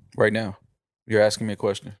 Right now. You're asking me a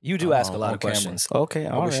question. You do ask a lot of questions. Okay,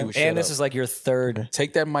 all right. And this is like your third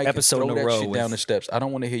Take that mic episode and in throw a that row shit down the steps. I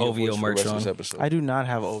don't want to hear your OVO voice for the merch rest of on. this episode. I do not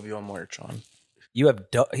have OVO merch on. You have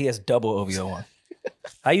he has double OVO on.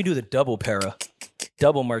 How you do the double para?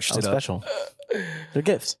 Double merched it up. Special. They're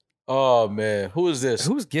gifts. Oh, man. Who is this?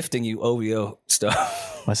 Who's gifting you OVO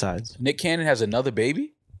stuff? My sides. Nick Cannon has another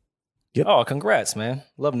baby? Yep. Oh, congrats, man.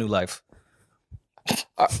 Love new life.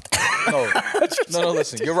 No,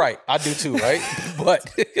 listen. You're right. I do too, right?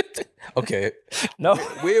 But, okay. No.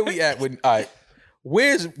 Where are we at with, all right.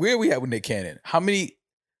 Where are we at with Nick Cannon? How many,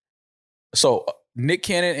 so Nick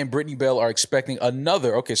Cannon and Brittany Bell are expecting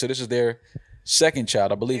another, okay, so this is their second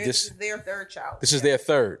child. I believe this is their third child. This is their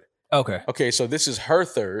third. Okay. Okay, so this is her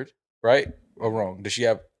third, right? Or wrong? Does she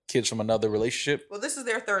have kids from another relationship? Well, this is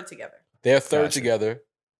their third together. They're third together.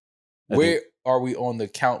 Where are we on the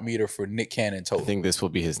count meter for Nick Cannon total? I think this will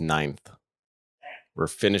be his 9th. We're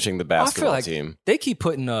finishing the basketball team. They keep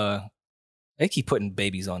putting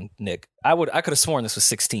babies on Nick. I could have sworn this was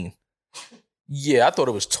 16. Yeah, I thought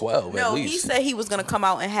it was 12 at No, least. he said he was going to come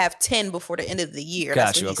out and have 10 before the end of the year. Got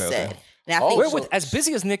That's you. what he Okay, said. okay. And I think As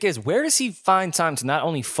busy as Nick is, where does he find time to not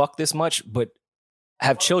only fuck this much, but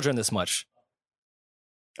have children this much?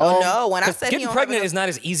 Oh, no. When I said getting pregnant is not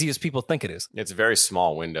as easy as people think it is. It's a very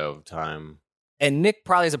small window of time. And Nick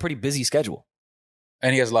probably has a pretty busy schedule.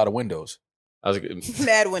 And he has a lot of windows. I was like,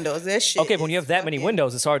 mad windows. That shit. Okay, but when you have that many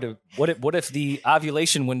windows, it's hard to. What if the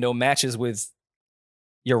ovulation window matches with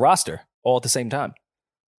your roster all at the same time?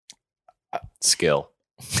 skill.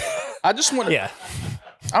 I just want to. Yeah.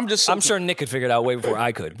 I'm sure Nick could figure it out way before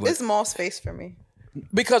I could. But. It's Moss face for me.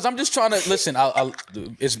 Because I'm just trying to listen.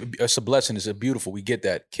 It's a blessing. It's a beautiful. We get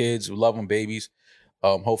that. Kids, we love them, babies.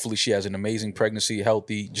 Hopefully, she has an amazing pregnancy,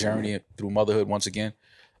 healthy journey through motherhood once again.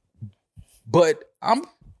 But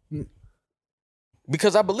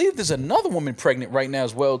because I believe there's another woman pregnant right now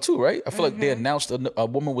as well, too, right? I feel like they announced a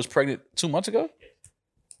woman was pregnant 2 months ago.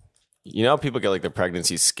 You know, people get like the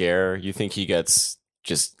pregnancy scare. You think he gets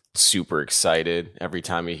just super excited every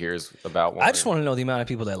time he hears about one? I just want to know the amount of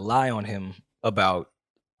people that lie on him about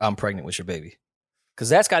I'm pregnant with your baby. Because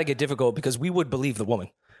that's got to get difficult because we would believe the woman.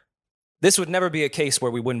 This would never be a case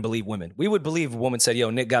where we wouldn't believe women. We would believe a woman said, yo,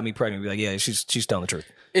 Nick got me pregnant. We'd be like, yeah, she's telling the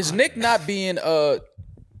truth. Is Nick not being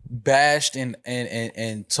bashed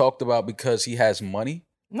and talked about because he has money?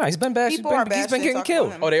 No, he's been bashed. He's been getting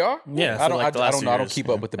killed. Oh, they are? Yeah. I don't keep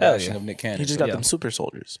up with the bashing of Nick Cannon. He just got them super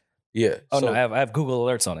soldiers. Yeah. Oh, no, I have Google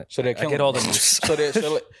alerts on it. So they're killing I get all the news.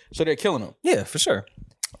 so they're killing him. Yeah, for sure.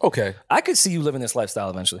 Okay. I could see you living this lifestyle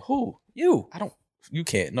eventually. Who? You. You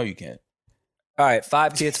can't. No, you can't. All right,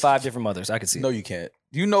 5 kids, 5 different mothers. I could see. No, you can't.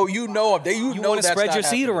 You know You want to spread your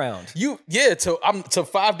seed around. To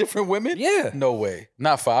 5 different women? Yeah. No way.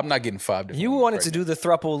 Not 5. I'm not getting 5 different You women wanted to do the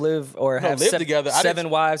thruple live or have live together. I 7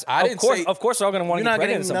 wives. I didn't say- Of course, they're all going to want You're to get not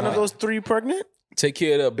pregnant. getting none of those 3 pregnant? Take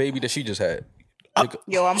care of the baby that she just had.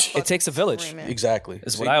 Yo, I'm It takes a village. screaming. Exactly.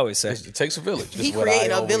 Is what I always say. It takes a village. He Is what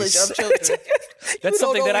creating I a village always of children. That's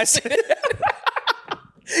something that I say.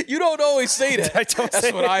 You don't always say that. That's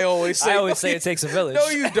what I always say. I always say it takes a village. No,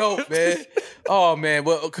 you don't, man. Oh, man.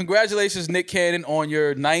 Well, congratulations, Nick Cannon, on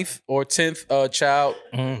your 9th or 10th child.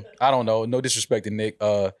 I don't know. No disrespect to Nick.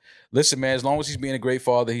 Listen, man, as long as he's being a great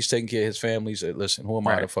father, he's taking care of his family. So listen, who am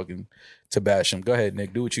I to bash him? Go ahead,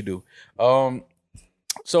 Nick. Do what you do.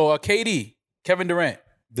 So KD, Kevin Durant,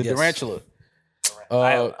 the Durantula.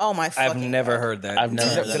 Oh my! I've never heard that. I've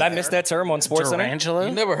never. Did I miss that term on SportsCenter? Durantula?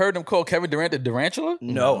 You never heard him call Kevin Durant the Durantula?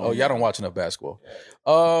 No. Oh, y'all don't watch enough basketball.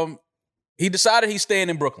 He decided he's staying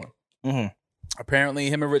in Brooklyn. Mm-hmm. Apparently,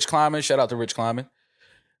 him and Rich Kleiman, shout out to Rich Kleiman.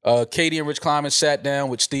 KD and Rich Kleiman sat down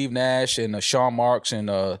with Steve Nash and Sean Marks and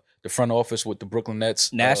the front office with the Brooklyn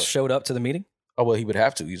Nets. Nash showed up to the meeting? Oh, well, he would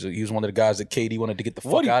have to. He was one of the guys that KD wanted to get the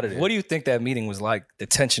fuck out of there. What do you think that meeting was like? The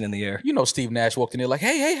tension in the air. You know, Steve Nash walked in there like,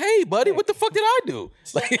 hey, buddy, what the fuck did I do?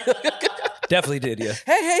 Like, Definitely did, yeah.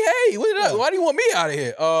 Hey, why do you want me out of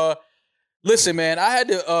here? Listen, man, I had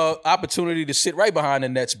the opportunity to sit right behind the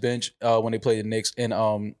Nets bench when they played the Knicks, and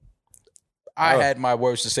I had my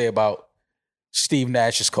words to say about Steve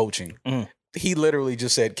Nash's coaching. He literally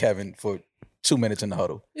just said Kevin for 2 minutes in the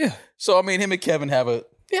huddle. Yeah. So I mean, him and Kevin have a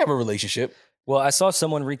relationship. Well, I saw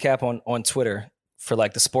someone recap on Twitter for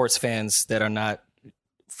like the sports fans that are not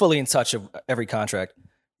fully in touch of every contract.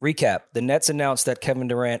 Recap: the Nets announced that Kevin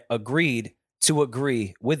Durant agreed to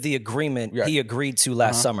agree with the agreement he agreed to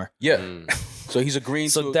last summer. Yeah. So he's agreeing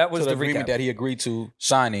So to, that was to the the agreement recap. that he agreed to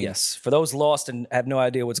signing. Yes. For those lost and have no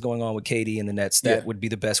idea what's going on with KD and the Nets, that would be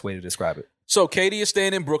the best way to describe it. So KD is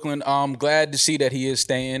staying in Brooklyn. I'm glad to see that he is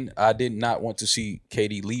staying. I did not want to see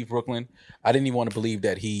KD leave Brooklyn. I didn't even want to believe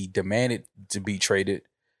that he demanded to be traded.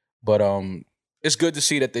 But it's good to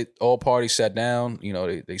see that all parties sat down. You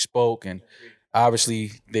know, they spoke, and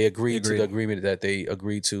obviously they agreed to the agreement that they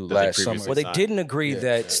agreed to last summer. Well, they didn't agree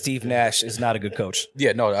that Steve Nash is not a good coach.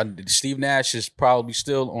 Yeah, no, Steve Nash is probably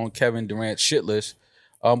still on Kevin Durant's shit list.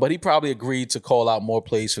 But he probably agreed to call out more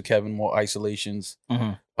plays for Kevin, more isolations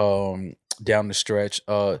down the stretch.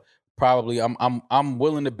 Probably, I'm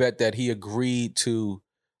willing to bet that he agreed to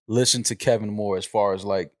listen to Kevin more as far as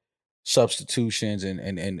like substitutions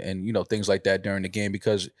and you know things like that during the game.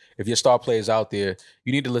 Because if your star player's out there,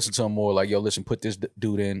 you need to listen to him more. Like, yo, listen, put this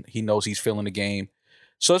dude in. He knows he's feeling the game.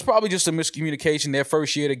 So it's probably just a miscommunication. Their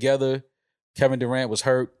first year together, Kevin Durant was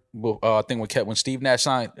hurt. I think when Steve Nash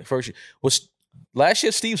signed first year, was last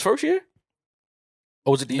year Steve's first year?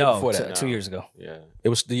 Or was it the year before that? 2 years ago. Yeah. It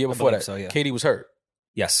was the year before that. so, yeah. KD was hurt.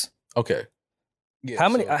 Yes. Okay. Yeah,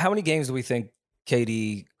 How many games do we think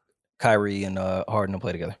KD, Kyrie, and Harden will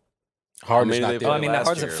play together? Harden's Maybe not they there. Oh, I mean, last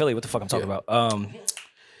Harden's year. at Philly. What the fuck I'm talking Yeah. about?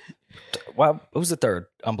 Wow, who's the third?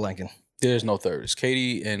 I'm blanking. There's no third. It's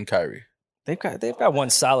KD and Kyrie. They've got one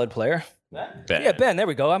solid player. Ben. Yeah, Ben. There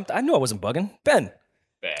we go. I knew I wasn't bugging. Ben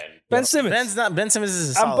Simmons. Ben Simmons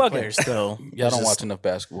is a I'm solid bugging. player still. Yeah, I It's don't just- watch enough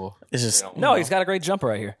basketball. It's just No, he's got a great jumper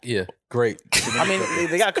right here. Yeah, great. I mean,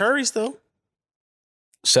 they got Curry still.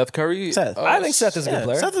 Seth Curry. Seth. I think Seth is a good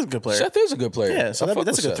player. Seth is a good player. Seth is a good player. Yeah, so I fuck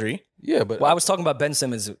that's a with good Seth. three. Yeah, but Well, I was talking about Ben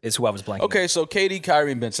Simmons is who I was blanking. okay. So KD,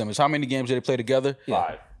 Kyrie, and Ben Simmons. How many games did they play together?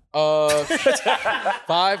 5.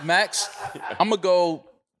 5 max. I'm gonna go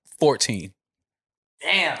 14.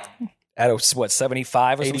 At what,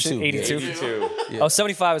 75 or 82. something? 82. 82. Yeah. Oh,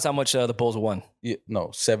 75 is how much the Bulls won. Yeah,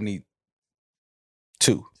 no, 72.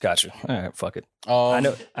 Gotcha. All right, fuck it.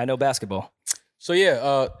 I know basketball. So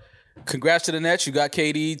yeah, congrats to the Nets. You got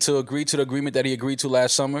KD to agree to the agreement that he agreed to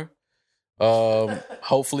last summer.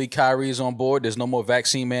 Hopefully Kyrie is on board. There's no more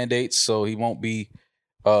vaccine mandates, so he won't be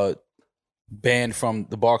banned from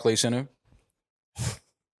the Barclays Center.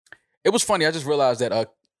 It was funny. I just realized that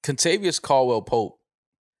Contavious Caldwell Pope,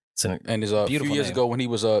 and is a few beautiful years name. ago when he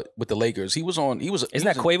was with the Lakers, he was. Isn't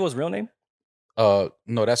that Quavo's real name? No,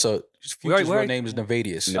 that's Future's where- real name is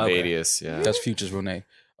Navadius. Navadius, yeah. That's Future's real name.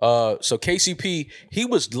 So KCP, he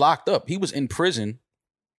was locked up. He was in prison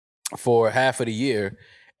for half of the year,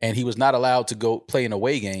 and he was not allowed to go play in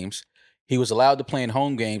away games. He was allowed to play in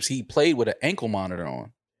home games. He played with an ankle monitor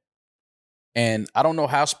on. And I don't know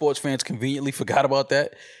how sports fans conveniently forgot about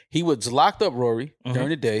that. He was locked up, Rory, during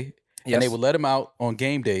the day, Yes. and they would let him out on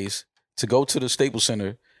game days to go to the Staples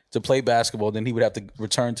Center to play basketball. Then he would have to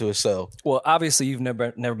return to his cell. Well, obviously you've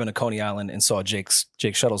never been to Coney Island and saw Jake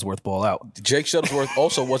Shuttlesworth ball out. Jake Shuttlesworth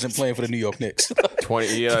also wasn't playing for the New York Knicks.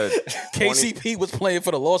 20. Yeah. 20 KCP was playing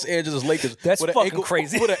for the Los Angeles Lakers. That's with an fucking ankle,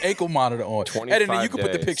 crazy. With an ankle monitor on. 25 And then you can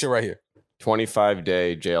put the days. picture right here.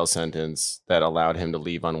 25-day jail sentence that allowed him to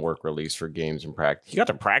leave on work release for games and practice. He got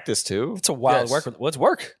to practice too. It's a wild Yes. work. What's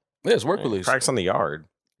work? Yeah, it's work release. Practice on the yard.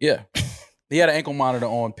 Yeah. He had an ankle monitor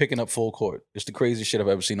on, picking up full court. It's the craziest shit I've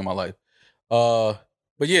ever seen in my life.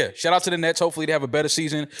 But yeah, shout out to the Nets. Hopefully they have a better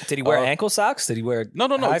season. Did he wear ankle socks? Did he wear No.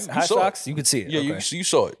 high You saw socks? it. You could see it. Yeah, Okay. you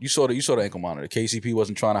saw it. You saw the ankle monitor. KCP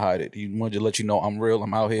wasn't trying to hide it. He wanted to let you know I'm real.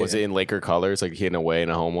 I'm out here. Was it in Laker colors, like he in a away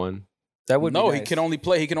and a home one? That would No, be nice. he can only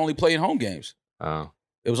play in home games. Oh,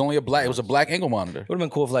 It was only a black ankle monitor. It would have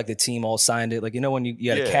been cool if like the team all signed it. Like, you know, when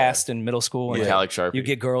you had a Yeah. cast in middle school and metallic Sharpie. you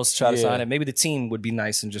get girls to try to Yeah. sign it. Maybe the team would be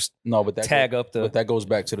nice and just No, but that tag up the. But that goes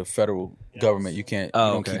back to the federal government. You can't. Oh,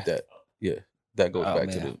 you don't okay. keep that. Yeah, that goes Oh, back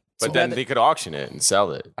to man. the. But So then that- they could auction it and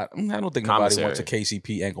sell it I don't think Commissary. nobody wants a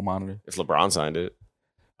KCP ankle monitor. if LeBron signed it.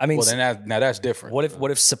 I mean, Well, then now that's different.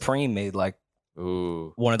 what if Supreme made like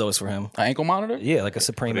Ooh, one of those for him? An ankle monitor? Yeah, like a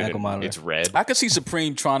Supreme Put it ankle in- monitor. It's red. I could see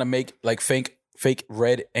Supreme trying to make like fake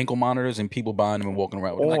red ankle monitors and people buying them and walking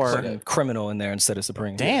around with them. I can Or- see Putting that. criminal in there instead of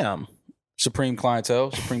Supreme. Damn. Supreme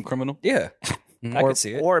clientele, Supreme criminal. Yeah, I or, could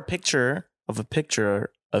see it. Or a picture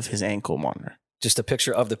of his ankle monitor. Just a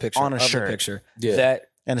picture of the picture On a of shirt. the picture Yeah. that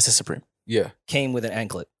And it says Supreme. Yeah, came with an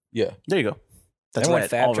anklet. yeah. There you go. That's Remember when right.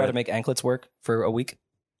 Fab all tried to red. make anklets work for a week?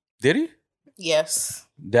 Did he? Yes.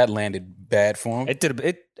 That landed bad for him. It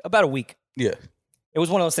did about a week. Yeah. It was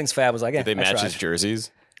one of those things. Fab was like, "Yeah, Did they I match tried." his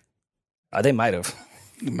jerseys? They might have.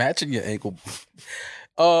 Matching your ankle.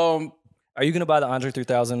 Are you gonna buy the Andre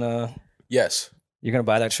 3000? Yes, You're gonna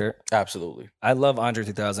buy that shirt? absolutely. I love Andre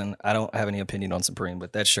 3000. I don't have any opinion on Supreme,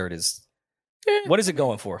 but that shirt is. What is it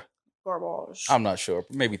going for? Garbage. I'm not sure.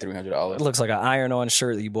 Maybe It $300. looks like an iron-on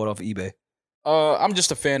shirt that you bought off of eBay. I'm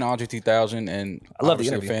just a fan of Andre 3000, and I love the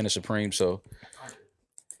obviously interview. a fan of Supreme. So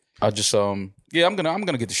I just yeah, I'm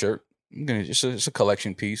gonna get the shirt. It's a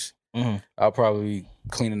collection piece. Mhm. I'll probably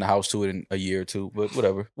clean in the house to it in a year or two, but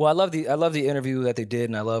whatever. Well, I love the interview that they did,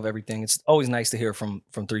 and I love everything. It's always nice to hear from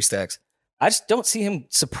Three Stacks. I just don't see him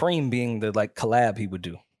Supreme being the like collab he would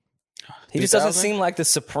do. He just doesn't 3000? seem like the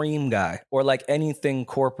Supreme guy or like anything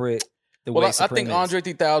corporate. The Well, way I Supreme think is. Andre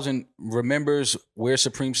 3000 remembers where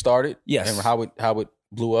Supreme started, Yes. and how it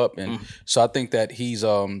blew up, and so I think that he's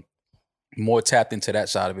more tapped into that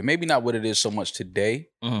side of it. Maybe not what it is so much today,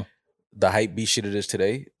 Mhm. the hype beast shit it is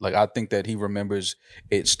today. Like I think that he remembers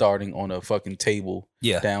it starting on a fucking table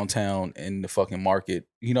Yeah. downtown in the fucking market.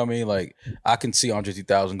 You know what I mean? Like I can see Andre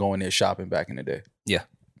 3000 going there shopping back in the day. Yeah.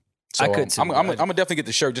 So, I could too. I'm gonna definitely get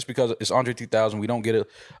the shirt just because it's Andre 3000. We don't get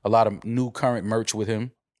a lot of new current merch with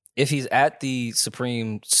him. If he's at the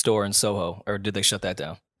Supreme store in Soho, or did they shut that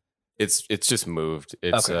down? It's just moved.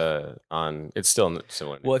 It's it's still in the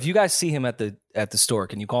similar. Well, if you guys see him at the store,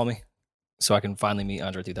 can you call me so I can finally meet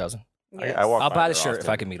Andre 3000? I walk I'll by buy the there shirt if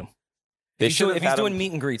often. I can meet him. They If should have he's had doing him,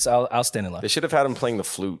 meet and greets, I'll stand in line. They should have had him playing the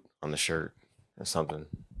flute on the shirt or something.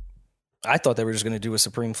 I thought they were just going to do a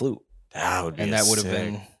Supreme flute, That would be and a that would have sick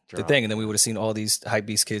been the drop. thing, and then we would have seen all these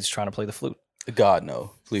hypebeast kids trying to play the flute. God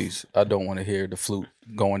no, please. I don't want to hear the flute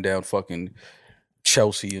going down fucking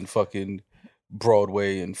Chelsea and fucking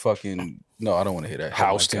Broadway and fucking no. I don't want to hear that.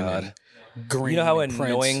 Houston God. and Green. You know how and Prince.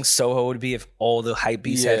 annoying Soho would be if all the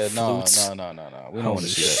hypebeasts Yeah, had flutes? no. We don't Holy want to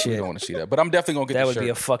see that. We shit. don't want to see that. But I'm definitely gonna get That the would shirt. be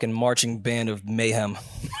a fucking marching band of mayhem.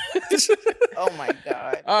 Oh my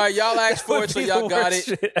God. All right, y'all asked for Would it, so be y'all the got worst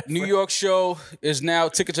it. shit ever. New York show is now.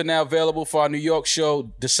 Tickets are now available for our New York show,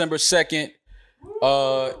 December 2nd.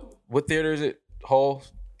 What theater is it? Hall.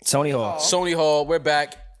 Sony Hall. Sony Hall. We're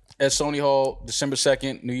back at Sony Hall, December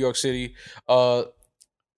 2nd, New York City. LA,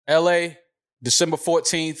 December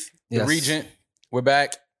 14th, the Yes. Regent. We're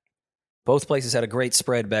back. Both places had a great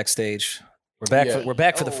spread backstage. We're back. Yeah. We're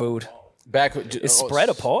back for the food. Back. Is spread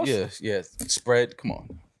a pause? Yeah. Spread. Come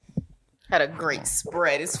on. Had a great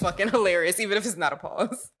spread. It's fucking hilarious, even if it's not a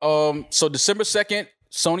pause. So December 2nd,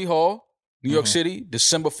 Sony Hall, New York City.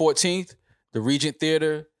 December 14th, the Regent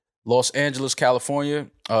Theater, Los Angeles, California.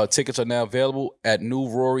 Tickets are now available at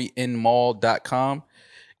newroryinmall.com.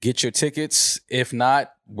 Get your tickets. If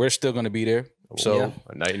not, we're still going to be there. So, Yeah.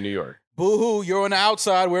 A night in New York. boo-hoo, you're on the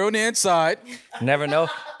outside. We're on the inside. Never know.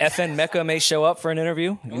 FN Mecca may show up for an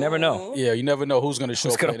interview. You never know. Yeah, you never know who's going to show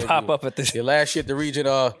Who's up. for gonna the pop interview. up at this? Yeah, last year at the Regent,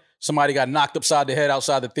 somebody got knocked upside the head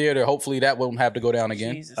outside the theater. Hopefully that won't have to go down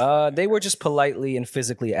again. Jesus. They were just politely and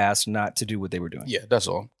physically asked not to do what they were doing. Yeah, that's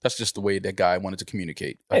all. That's just the way that guy wanted to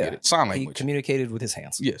communicate. I Yeah. get it. Sign He language. communicated with his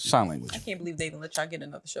hands. Yes, sign language. I can't believe they didn't let y'all get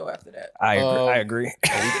another show after that. I agree.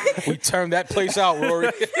 We turned that place out,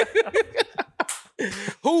 Rory.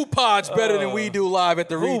 Who pods better than we do live at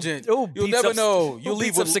the Regent? Who You'll beats never up- know. who You'll leave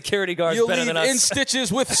beats up with security guards You'll better leave than us. in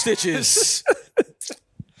stitches with stitches.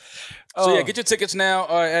 So yeah, get your tickets now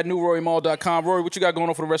at newrorymall.com. Rory, what you got going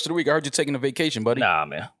on for the rest of the week? I heard you're taking a vacation, buddy. Nah,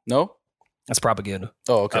 man. No? That's propaganda.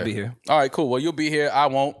 Oh, okay. I'll be here. All right, cool. Well, you'll be here. I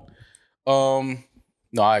won't.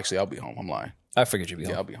 No, actually, I'll be home. I'm lying. I figured you'd be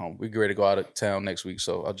home. Yeah, I'll be home. We're ready to go out of town next week,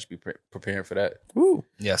 so I'll just be preparing for that. Woo.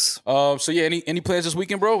 Yes. So yeah, any plans this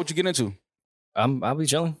weekend, bro? What you get into? I'll be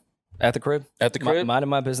chilling at the crib. At the crib? Minding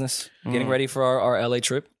my business. Getting ready for our LA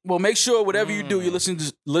trip. Well, make sure whatever you do, you're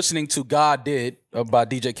listening to God Did by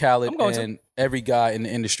DJ Khaled and every guy in the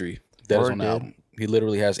industry that is on the album. He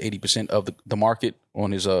literally has 80% of the market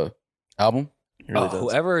on his album. Really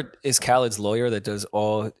whoever is Khaled's lawyer that does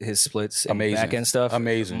all his splits and back end stuff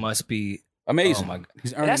must be amazing. Oh my God.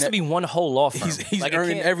 He's it has to be one whole law firm. He's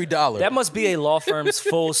earning every dollar. That must be a law firm's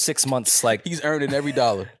full 6 months. Like he's earning every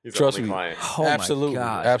dollar. Trust me. Oh absolutely, my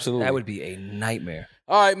God. absolutely. That would be a nightmare.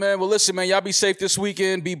 All right, man. Well, listen, man. Y'all be safe this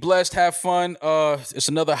weekend. Be blessed. Have fun. It's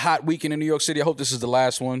another hot weekend in New York City. I hope this is the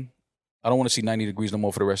last one. I don't want to see 90 degrees no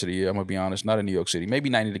more for the rest of the year. I'm gonna be honest. Not in New York City. Maybe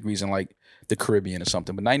 90 degrees in like the Caribbean or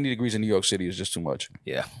something. But 90 degrees in New York City is just too much.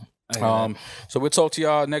 Yeah. So we'll talk to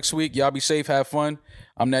y'all next week. Y'all be safe. Have fun.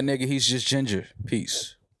 I'm that nigga. He's just Ginger.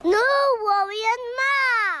 Peace. No worry and